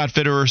not a Scott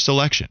Fitterer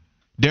selection.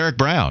 Derek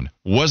Brown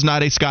was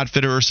not a Scott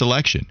Fitterer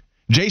selection.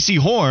 J.C.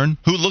 Horn,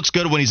 who looks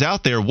good when he's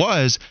out there,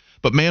 was.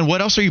 But, man, what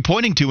else are you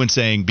pointing to and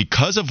saying,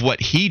 because of what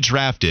he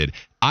drafted,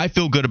 I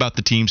feel good about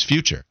the team's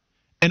future?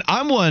 And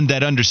I'm one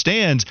that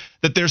understands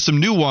that there's some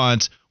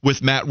nuance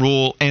with Matt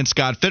Rule and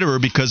Scott Fitterer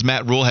because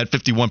Matt Rule had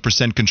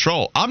 51%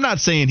 control. I'm not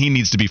saying he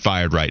needs to be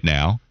fired right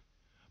now.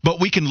 But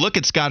we can look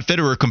at Scott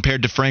Fitterer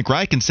compared to Frank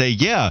Reich and say,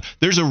 yeah,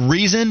 there's a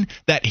reason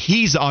that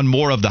he's on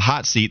more of the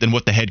hot seat than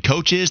what the head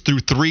coach is through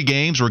 3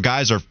 games where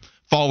guys are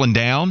falling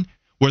down,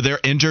 where they're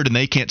injured and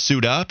they can't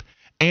suit up,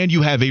 and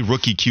you have a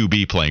rookie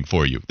QB playing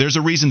for you. There's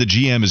a reason the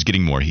GM is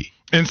getting more heat.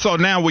 And so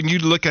now when you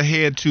look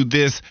ahead to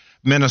this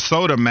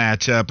Minnesota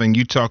matchup and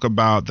you talk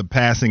about the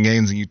passing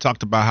games and you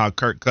talked about how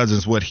Kirk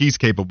Cousins, what he's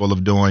capable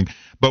of doing,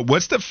 but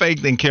what's the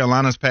faith in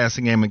Carolina's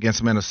passing game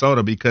against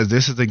Minnesota? Because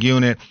this is a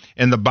unit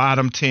in the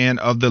bottom 10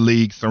 of the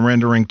league,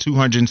 surrendering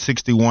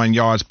 261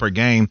 yards per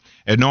game.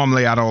 And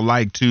normally I don't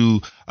like to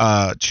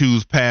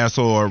choose pass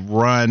or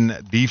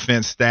run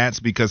defense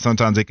stats because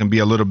sometimes it can be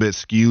a little bit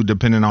skewed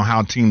depending on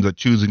how teams are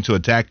choosing to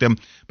attack them.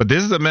 But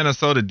this is a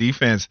Minnesota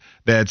defense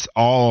that's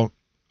all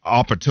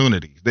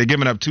opportunities. They're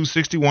giving up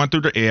 261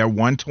 through the air,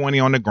 120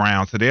 on the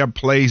ground. So there are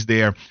plays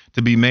there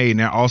to be made. And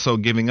they're also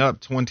giving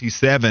up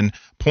 27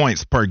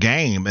 points per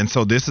game. And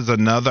so this is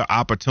another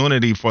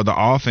opportunity for the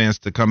offense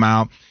to come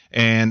out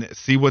and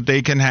see what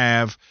they can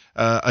have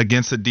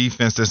against a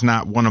defense that's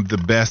not one of the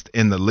best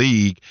in the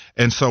league.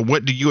 And so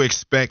what do you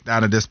expect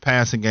out of this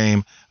passing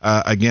game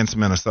against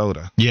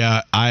Minnesota?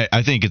 Yeah,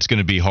 I think it's going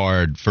to be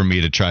hard for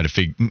me to try to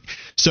figure.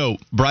 So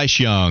Bryce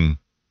Young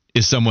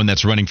is someone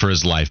that's running for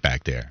his life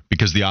back there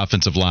because the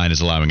offensive line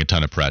is allowing a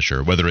ton of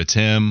pressure, whether it's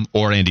him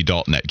or Andy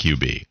Dalton at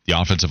QB. The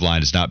offensive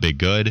line has not been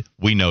good.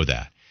 We know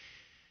that.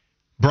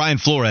 Brian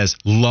Flores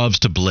loves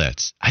to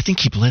blitz. I think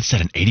he blitzed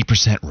at an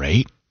 80%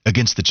 rate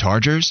against the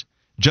Chargers.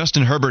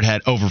 Justin Herbert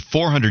had over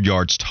 400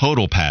 yards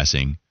total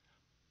passing,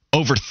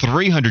 over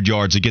 300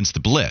 yards against the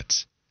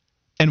blitz.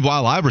 And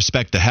while I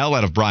respect the hell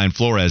out of Brian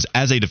Flores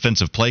as a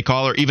defensive play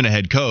caller, even a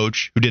head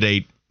coach who did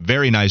a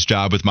very nice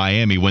job with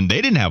Miami when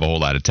they didn't have a whole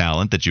lot of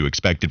talent that you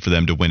expected for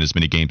them to win as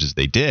many games as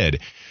they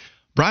did,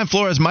 Brian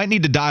Flores might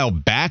need to dial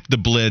back the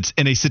blitz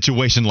in a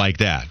situation like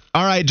that.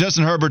 All right,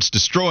 Justin Herbert's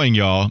destroying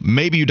y'all.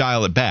 Maybe you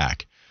dial it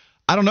back.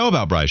 I don't know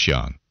about Bryce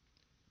Young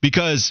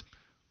because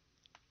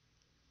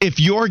if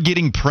you're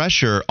getting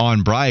pressure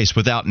on Bryce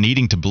without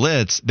needing to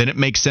blitz, then it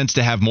makes sense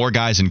to have more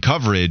guys in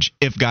coverage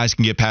if guys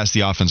can get past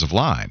the offensive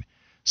line.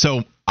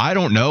 So I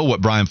don't know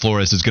what Brian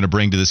Flores is going to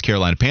bring to this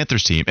Carolina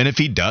Panthers team. And if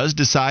he does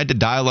decide to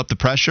dial up the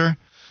pressure,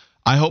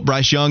 I hope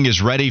Bryce Young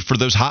is ready for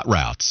those hot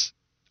routes.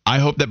 I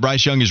hope that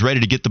Bryce Young is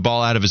ready to get the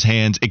ball out of his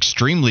hands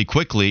extremely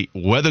quickly,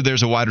 whether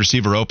there's a wide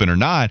receiver open or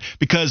not,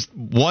 because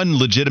one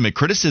legitimate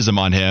criticism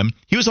on him,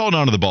 he was holding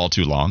on to the ball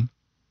too long.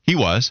 He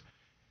was.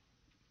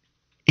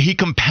 He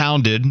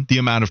compounded the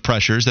amount of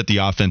pressures that the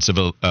offensive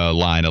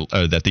line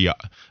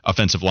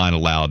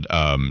allowed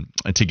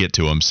to get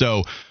to him.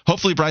 So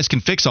hopefully Bryce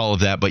can fix all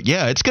of that. But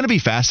yeah, it's going to be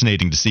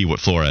fascinating to see what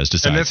Flores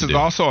decides to do. And this is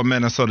also a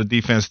Minnesota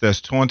defense that's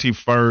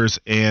 21st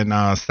in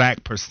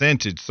sack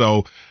percentage.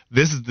 So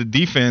this is the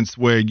defense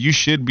where you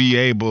should be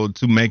able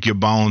to make your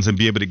bones and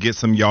be able to get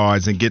some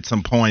yards and get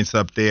some points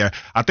up there.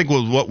 I think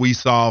was what we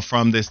saw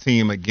from this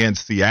team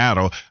against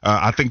Seattle.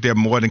 I think they're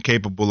more than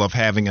capable of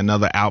having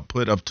another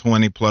output of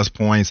 20-plus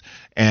points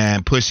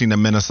and pushing the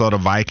Minnesota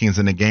Vikings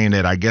in a game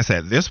that I guess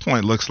at this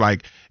point looks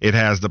like it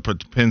has the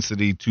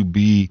propensity to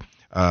be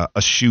a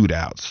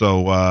shootout.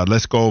 So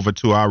let's go over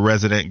to our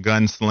resident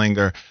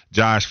gunslinger,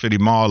 Josh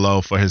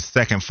Fitty-Marlowe, for his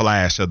second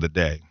flash of the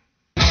day.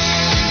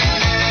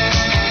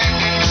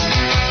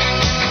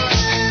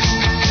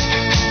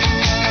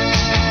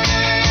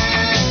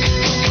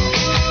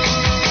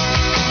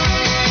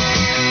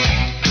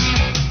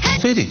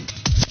 Fitty.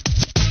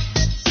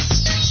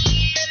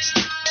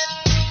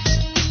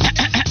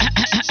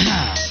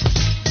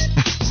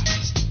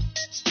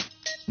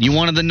 You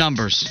wanted the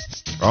numbers.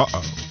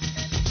 Uh-oh.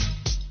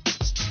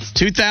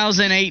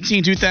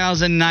 2018,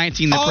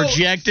 2019, the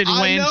projected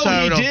win total.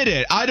 I know he did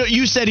it.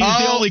 You said he was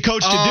the only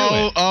coach to do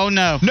it. Oh,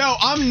 no. No,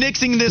 I'm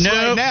nixing this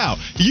right now.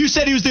 You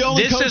said he was the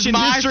only coach in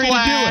history to do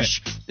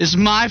it. This is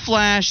my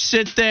flash.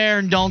 Sit there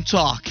and don't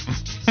talk.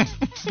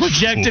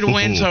 Projected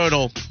win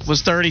total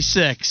was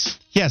 36.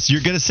 Yes,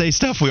 you're going to say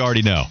stuff we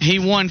already know. He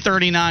won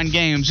 39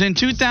 games. In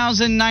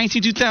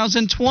 2019,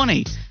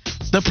 2020,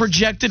 the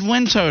projected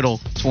win total,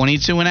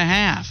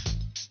 22.5.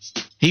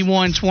 He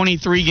won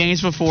 23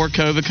 games before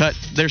COVID cut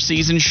their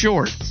season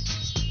short.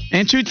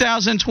 In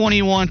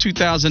 2021,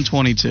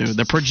 2022,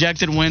 the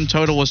projected win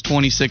total was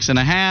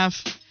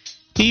 26.5.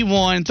 He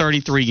won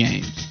 33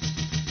 games.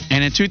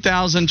 And in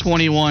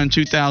 2021,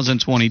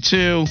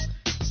 2022,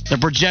 the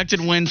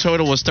projected win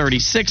total was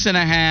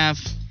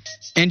 36.5.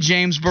 And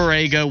James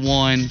Borrego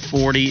won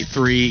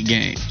 43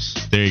 games.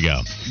 There you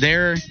go.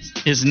 There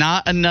is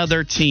not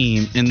another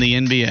team in the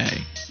NBA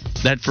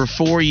that for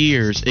 4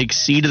 years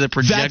exceeded the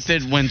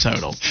projected win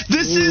total.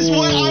 This is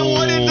what I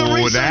wanted the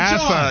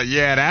research on.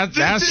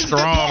 That's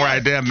strong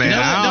right there, man.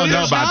 I don't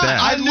know about that.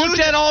 I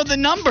looked at all the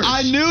numbers.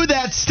 I knew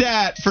that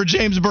stat for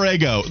James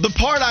Borrego. The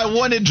part I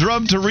wanted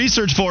Drum to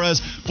research for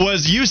us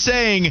was you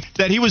saying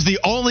that he was the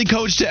only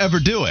coach to ever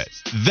do it.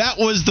 That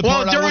was the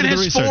part I wanted to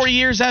research. During his 4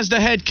 years as the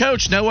head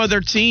coach, no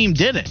other team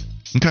did it.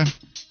 Okay.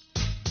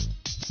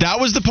 That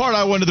was the part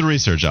I wanted the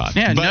research on.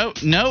 Yeah, no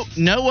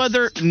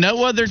other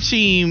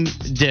team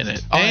did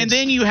it. And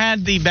then you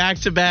had the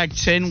back-to-back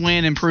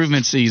 10-win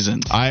improvement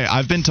season.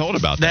 I've been told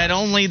about that. That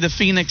only the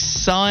Phoenix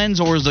Suns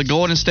or the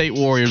Golden State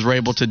Warriors were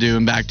able to do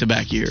in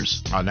back-to-back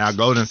years. Oh, now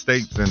Golden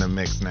State's in the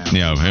mix now.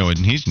 Yeah,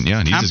 he's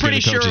I'm as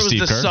pretty good a coach sure as Steve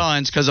it was the Kerr.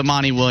 Suns because of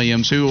Monty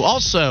Williams, who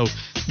also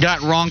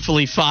got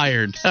wrongfully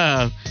fired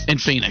in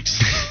Phoenix.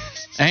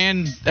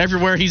 And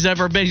everywhere he's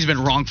ever been, he's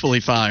been wrongfully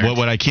fired.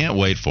 What I can't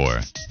wait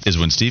for is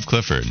when Steve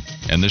Clifford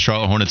and the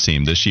Charlotte Hornets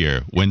team this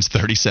year wins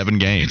 37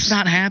 games. It's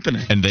not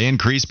happening. And they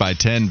increase by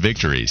 10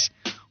 victories.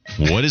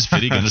 What is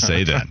Fitty going to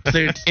say then?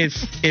 Dude,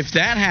 if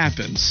that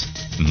happens,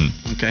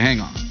 Okay,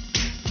 hang on.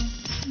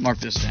 Mark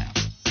this down.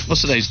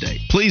 What's today's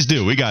date? Please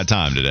do. We got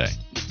time today.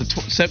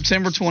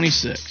 September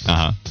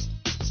 26th.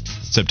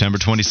 September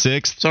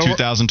 26th,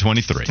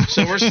 2023.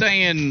 So we're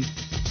saying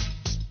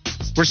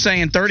We're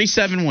saying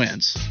 37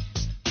 wins.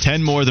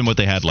 10 more than what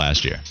they had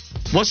last year.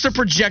 What's the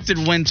projected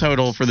win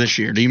total for this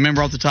year? Do you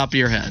remember off the top of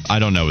your head? I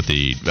don't know what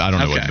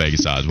what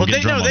Vegas odds. We'll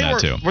get drum on that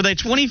too. Were they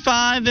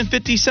 25 and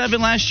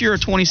 57 last year or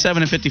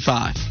 27 and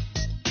 55?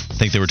 I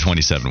think they were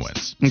 27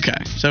 wins.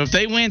 Okay. So if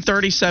they win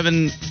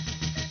 37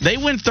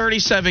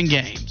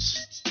 games.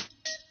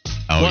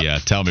 Oh, yeah.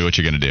 Tell me what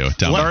you're going to do.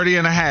 Tell me. 30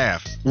 and a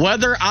half.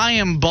 Whether I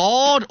am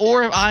bald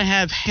or if I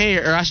have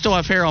hair, or I still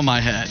have hair on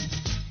my head,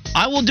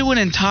 I will do an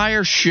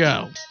entire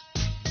show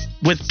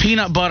with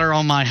peanut butter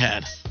on my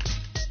head.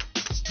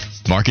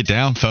 Mark it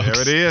down, folks.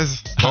 There it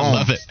is. Boom. I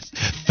love it.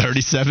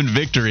 37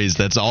 victories.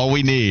 That's all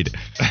we need.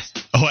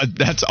 Oh,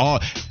 that's all.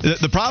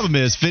 The problem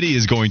is Fitty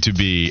is going to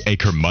be a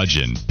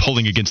curmudgeon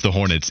pulling against the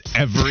Hornets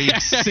every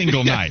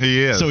single night.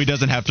 He is. So he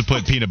doesn't have to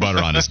put peanut butter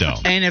on his dome.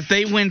 And if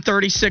they win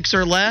 36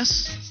 or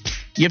less,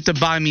 you have to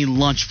buy me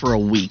lunch for a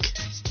week.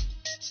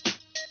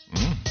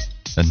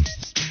 And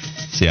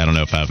see, I don't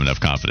know if I have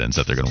enough confidence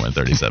that they're going to win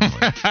 37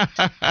 wins.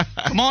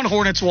 Come on,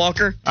 Hornets,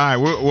 Walker. All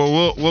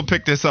right, we'll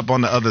pick this up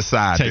on the other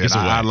side. Take us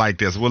away. I like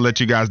this. We'll let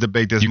you guys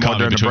debate this more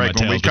during the break.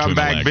 When we come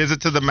back,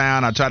 visit to the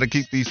mound. I try to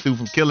keep these two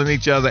from killing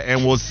each other,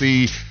 and we'll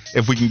see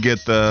if we can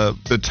get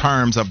the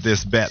terms of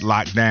this bet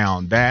locked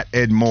down. That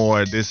and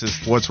more. This is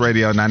Sports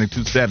Radio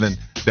 92.7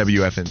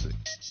 WFNZ.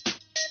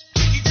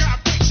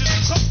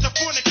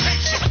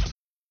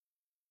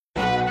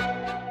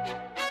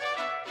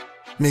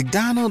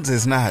 McDonald's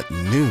is not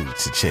new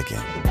to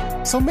chicken.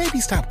 So maybe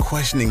stop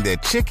questioning their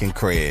chicken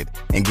cred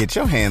and get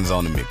your hands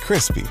on the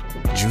McCrispy.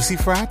 Juicy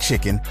fried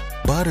chicken,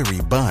 buttery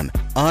bun,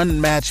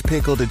 unmatched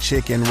pickle to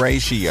chicken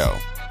ratio.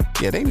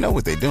 Yeah, they know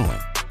what they're doing.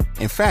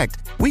 In fact,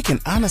 we can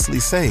honestly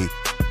say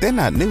they're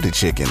not new to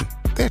chicken.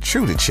 They're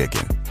true to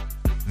chicken.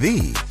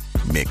 The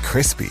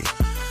McCrispy.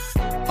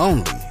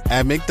 Only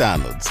at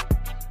McDonald's.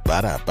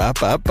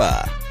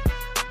 Ba-da-ba-ba-ba.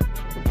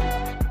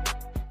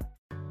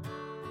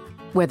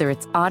 Whether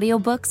it's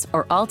audiobooks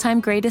or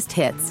all-time greatest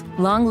hits,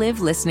 long live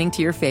listening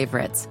to your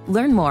favorites.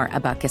 Learn more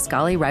about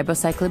Kisqali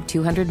Ribociclib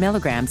 200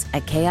 milligrams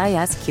at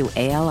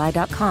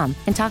KISQALI.com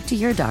and talk to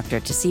your doctor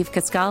to see if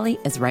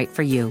Kisqali is right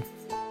for you.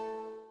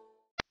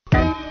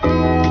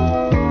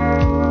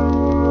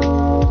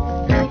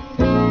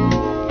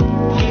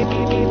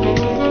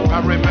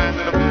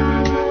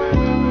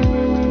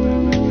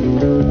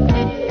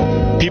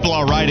 People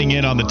are writing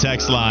in on the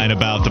text line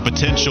about the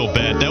potential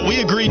bet that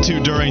we agreed to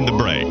during the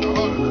break.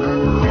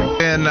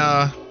 And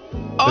the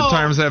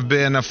terms have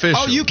been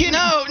official. Oh, you can?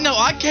 No,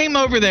 I came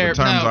over there. The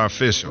terms are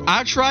official.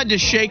 I tried to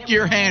shake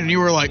your hand, and you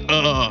were like, what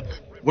are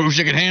we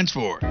shaking hands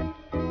for?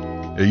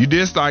 Yeah, you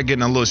did start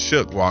getting a little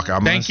shook, Walker. I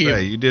must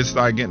say. You did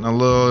start getting a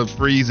little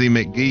freezy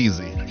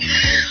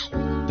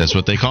McGeezy. That's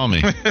what they call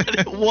me.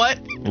 What?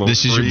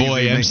 This is your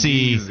boy,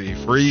 MC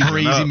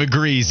Freezy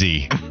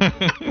McGreasy.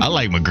 I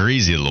like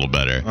McGreasy a little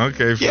better.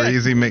 Okay,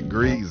 Freezy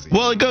McGreasy.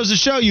 Well, it goes to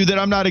show you that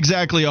I'm not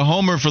exactly a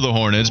homer for the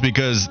Hornets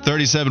because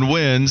 37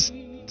 wins,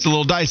 it's a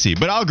little dicey.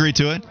 But I'll agree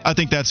to it. I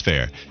think that's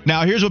fair.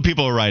 Now, here's what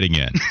people are writing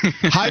in.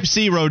 Hype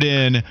C wrote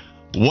in,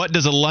 what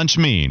does a lunch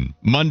mean?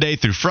 Monday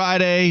through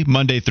Friday,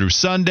 Monday through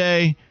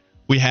Sunday.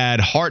 We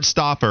had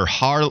Heartstopper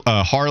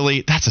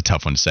Harley. That's a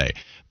tough one to say.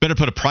 Better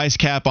put a price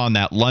cap on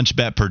that lunch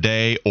bet per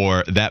day,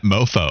 or that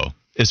mofo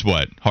is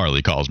what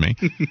Harley calls me.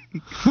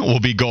 Will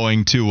be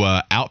going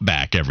to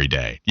Outback every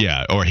day.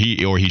 Yeah, or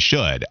he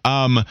should.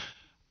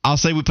 I'll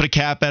say we put a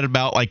cap at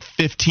about like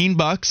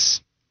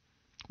 $15,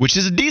 which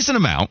is a decent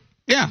amount.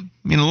 Yeah,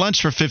 I mean, a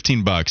lunch for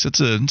 $15.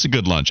 It's a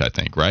good lunch, I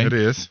think, right? It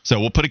is. So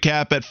we'll put a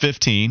cap at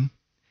 15.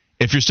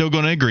 If you're still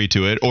going to agree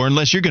to it, or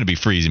unless you're going to be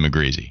Freezy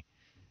McGreasy,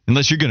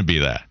 unless you're going to be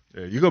that.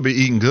 Yeah, you're going to be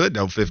eating good,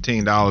 though,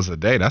 $15 a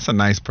day. That's a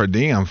nice per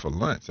diem for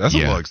lunch. That's a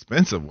little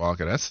expensive,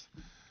 Walker.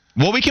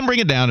 Well, we can bring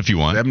it down if you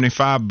want.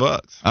 $75.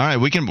 All right,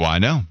 we can. Well, I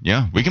know.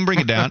 Yeah, we can bring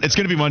it down. It's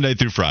going to be Monday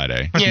through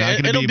Friday. Yeah,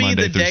 it'll be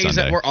the days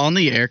that we're on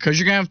the air because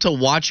you're going to have to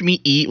watch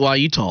me eat while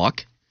you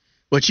talk,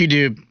 which you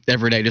do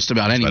every day just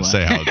about anyway. Let's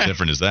say, how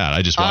different is that?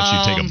 I just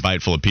watched you take a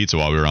bite full of pizza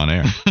while we were on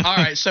air. All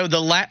right, so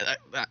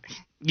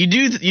you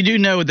do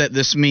know that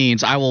this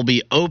means I will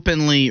be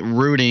openly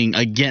rooting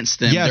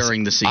against them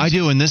during the season. I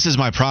do, and this is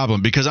my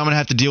problem because I'm going to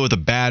have to deal with a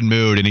bad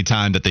mood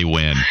anytime that they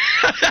win.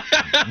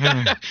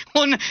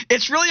 Well,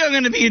 it's really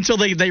going to be until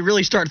they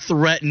really start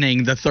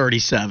threatening the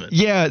 37.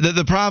 Yeah,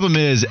 the problem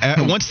is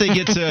once they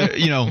get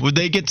to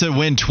they get to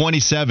win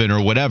 27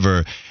 or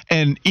whatever,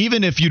 and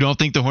even if you don't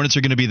think the Hornets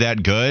are going to be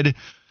that good,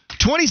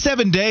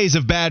 27 days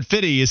of bad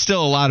Fitty is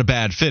still a lot of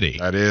bad Fitty.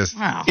 That is.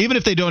 Wow. Even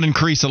if they don't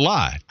increase a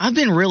lot. I've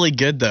been really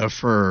good, though,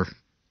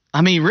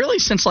 really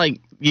since,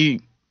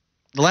 the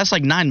last,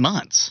 9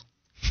 months.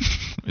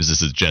 Is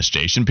this a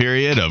gestation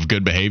period of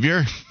good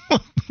behavior?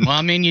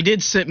 Well, you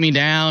did sit me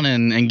down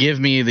and give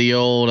me the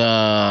old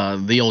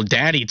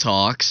daddy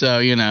talk, so,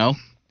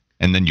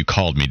 And then you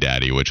called me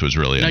daddy, which was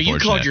really unfortunate. No, you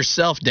called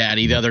yourself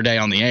daddy the other day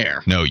on the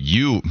air. No,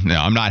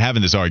 I'm not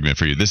having this argument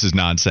for you. This is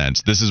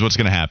nonsense. This is what's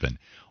going to happen.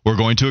 We're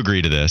going to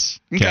agree to this,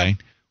 okay?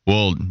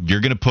 Well,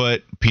 you're going to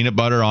put peanut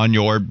butter on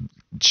your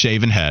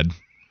shaven head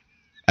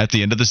at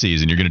the end of the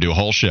season. You're going to do a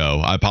whole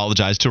show. I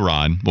apologize to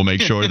Ron. We'll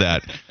make sure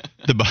that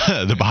the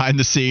behind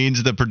the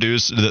scenes,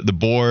 the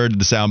board,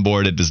 the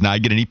soundboard, it does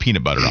not get any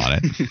peanut butter on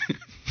it.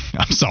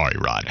 I'm sorry,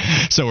 Ron.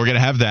 So we're going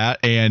to have that.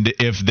 And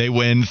if they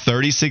win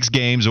 36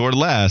 games or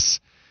less,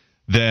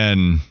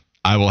 then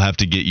I will have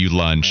to get you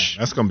lunch.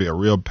 Man, that's going to be a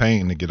real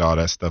pain to get all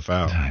that stuff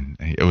out.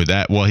 With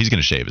that, well, he's going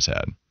to shave his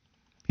head.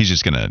 He's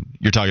just going to,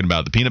 you're talking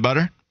about the peanut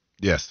butter?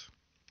 Yes.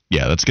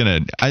 Yeah, that's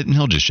going to,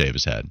 he'll just shave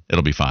his head.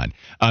 It'll be fine.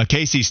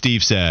 Casey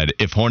Steve said,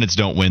 if Hornets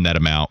don't win that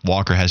amount,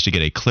 Walker has to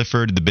get a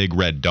Clifford the Big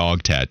Red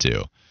Dog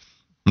tattoo.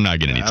 I'm not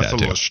getting any tattoo. That's a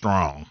little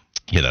strong.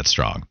 Yeah, that's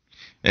strong.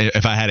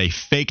 If I had a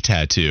fake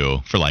tattoo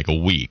for like a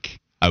week,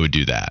 I would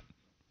do that.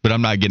 But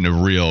I'm not getting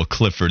a real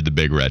Clifford the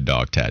Big Red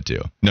Dog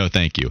tattoo. No,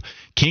 thank you.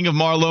 King of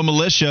Marlowe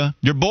Militia,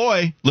 your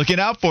boy, looking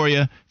out for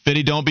you.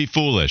 Fitty, don't be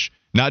foolish.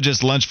 Not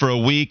just lunch for a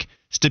week.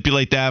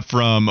 Stipulate that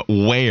from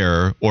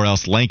where, or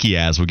else Lanky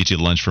Ass will get you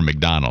lunch from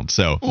McDonald's.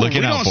 So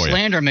looking out for you. We don't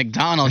slander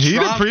McDonald's.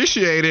 He'd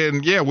appreciate it.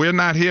 And yeah, we're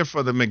not here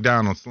for the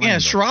McDonald's slander. Yeah,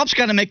 Schraub's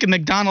got to make a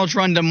McDonald's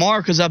run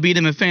tomorrow because I beat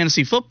him in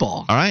fantasy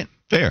football. All right.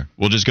 Fair.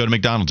 We'll just go to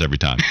McDonald's every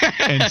time.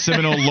 And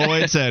Seminole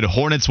Lloyd said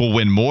Hornets will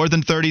win more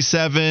than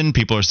 37.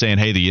 People are saying,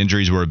 hey, the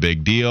injuries were a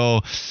big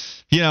deal.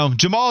 You know,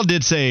 Jamal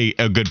did say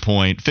a good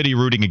point. Fitty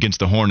rooting against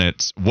the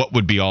Hornets, what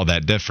would be all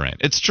that different?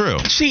 It's true.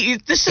 See,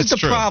 this is the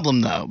problem,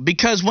 though,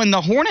 because when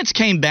the Hornets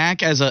came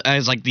back as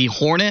like the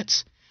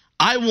Hornets,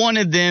 I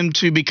wanted them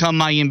to become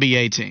my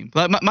NBA team.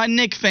 But my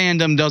Knick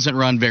fandom doesn't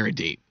run very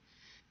deep.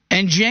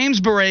 And James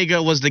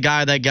Borrega was the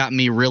guy that got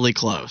me really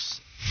close.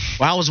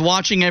 Well, I was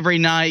watching every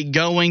night,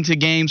 going to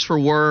games for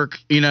work,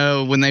 you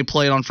know, when they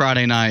played on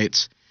Friday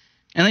nights,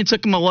 and they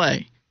took him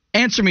away.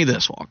 Answer me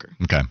this, Walker.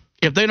 Okay.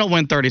 If they don't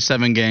win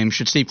 37 games,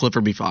 should Steve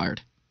Clifford be fired?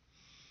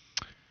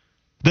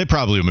 They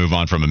probably will move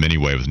on from him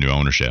anyway with new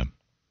ownership.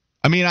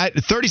 I mean,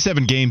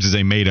 37 games is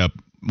a made-up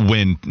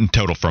win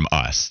total from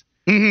us.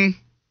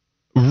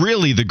 Mm-hmm.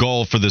 Really, the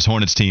goal for this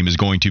Hornets team is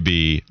going to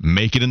be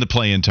make it in the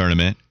play-in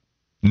tournament,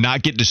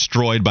 not get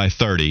destroyed by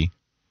 30,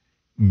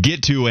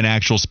 get to an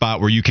actual spot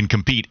where you can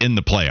compete in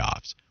the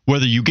playoffs.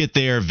 Whether you get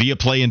there via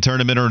play-in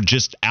tournament or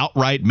just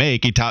outright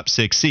make a top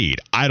 6 seed.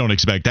 I don't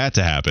expect that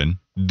to happen.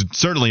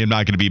 Certainly, I'm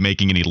not going to be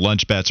making any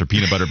lunch bets or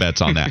peanut butter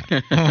bets on that.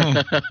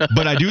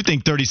 But I do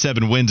think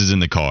 37 wins is in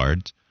the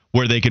cards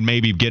where they can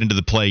maybe get into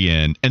the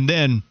play-in. And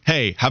then,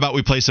 hey, how about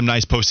we play some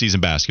nice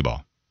postseason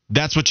basketball?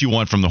 That's what you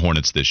want from the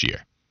Hornets this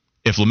year.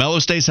 If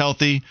LaMelo stays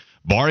healthy,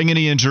 barring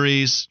any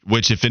injuries,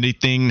 which if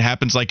anything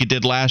happens like it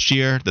did last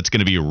year, that's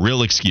going to be a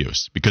real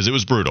excuse because it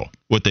was brutal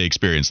what they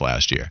experienced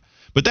last year.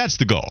 But that's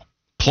the goal.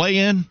 Play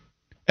in,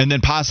 and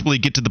then possibly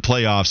get to the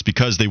playoffs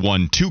because they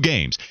won 2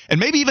 games. And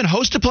maybe even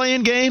host a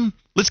play-in game.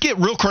 Let's get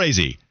real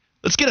crazy.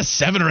 Let's get a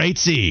 7 or 8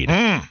 seed.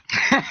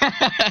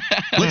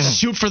 Let's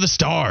shoot for the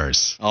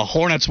stars.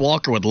 Hornets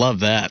Walker would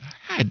love that.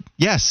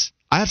 Yes.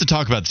 I have to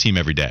talk about the team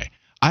every day.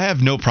 I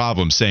have no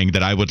problem saying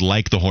that I would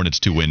like the Hornets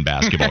to win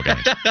basketball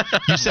games.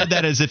 You said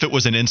that as if it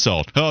was an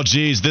insult. Oh,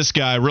 geez, this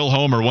guy, real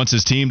homer, wants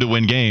his team to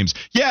win games.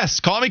 Yes,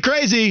 call me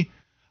crazy.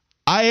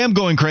 I am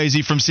going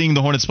crazy from seeing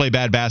the Hornets play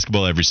bad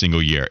basketball every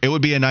single year. It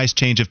would be a nice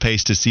change of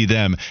pace to see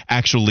them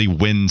actually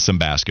win some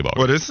basketball.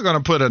 Well, this is going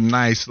to put a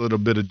nice little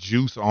bit of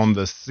juice on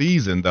the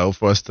season, though,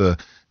 for us to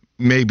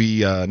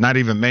maybe, not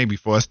even maybe,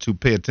 for us to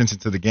pay attention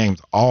to the games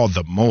all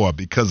the more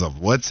because of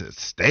what's at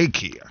stake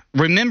here.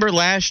 Remember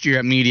last year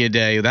at Media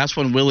Day, that's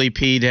when Willie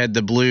Pete had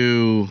the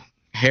blue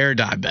hair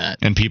dye bet.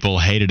 And people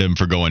hated him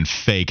for going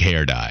fake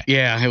hair dye.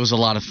 Yeah, it was a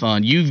lot of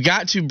fun. You've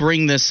got to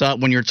bring this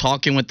up when you're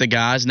talking with the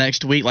guys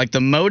next week. Like,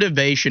 the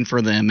motivation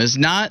for them is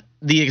not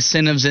the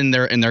incentives in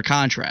their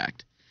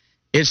contract.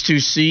 It's to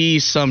see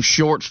some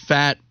short,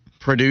 fat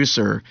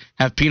producer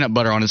have peanut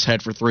butter on his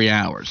head for 3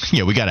 hours.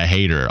 Yeah, we got a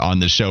hater on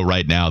the show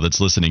right now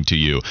that's listening to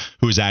you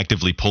who's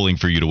actively pulling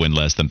for you to win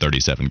less than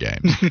 37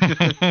 games.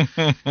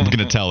 I'm going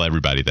to tell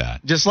everybody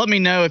that. Just let me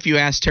know if you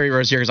ask Terry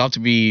Rozier, because I'll have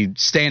to be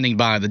standing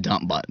by the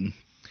dump button.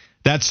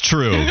 That's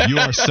true. You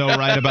are so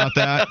right about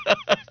that.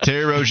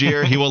 Terry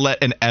Rozier, he will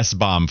let an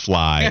S-bomb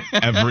fly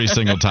every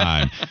single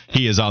time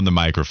he is on the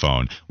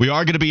microphone. We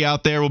are going to be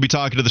out there. We'll be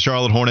talking to the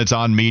Charlotte Hornets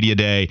on Media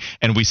Day,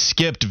 and we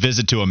skipped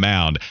visit to a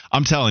mound.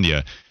 I'm telling you,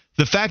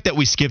 the fact that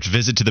we skipped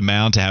visit to the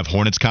mound to have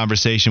Hornets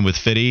conversation with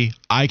Fitty,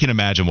 I can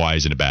imagine why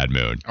he's in a bad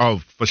mood.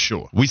 Oh, for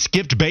sure. We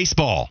skipped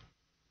baseball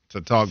to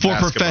talk for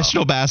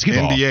professional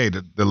basketball.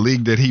 NBA, the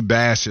league that he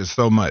bashes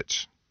so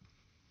much.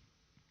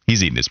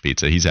 He's eating his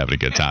pizza. He's having a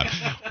good time.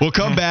 We'll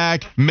come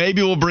back.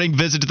 Maybe we'll bring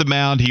visit to the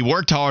mound. He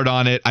worked hard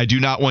on it. I do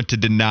not want to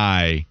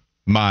deny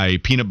my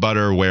peanut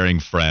butter wearing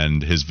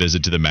friend his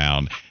visit to the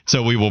mound.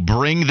 So we will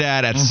bring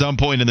that at some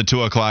point in the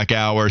 2 o'clock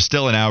hour.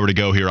 Still an hour to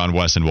go here on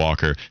Wes and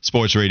Walker,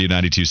 Sports Radio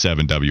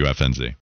 92.7 WFNZ.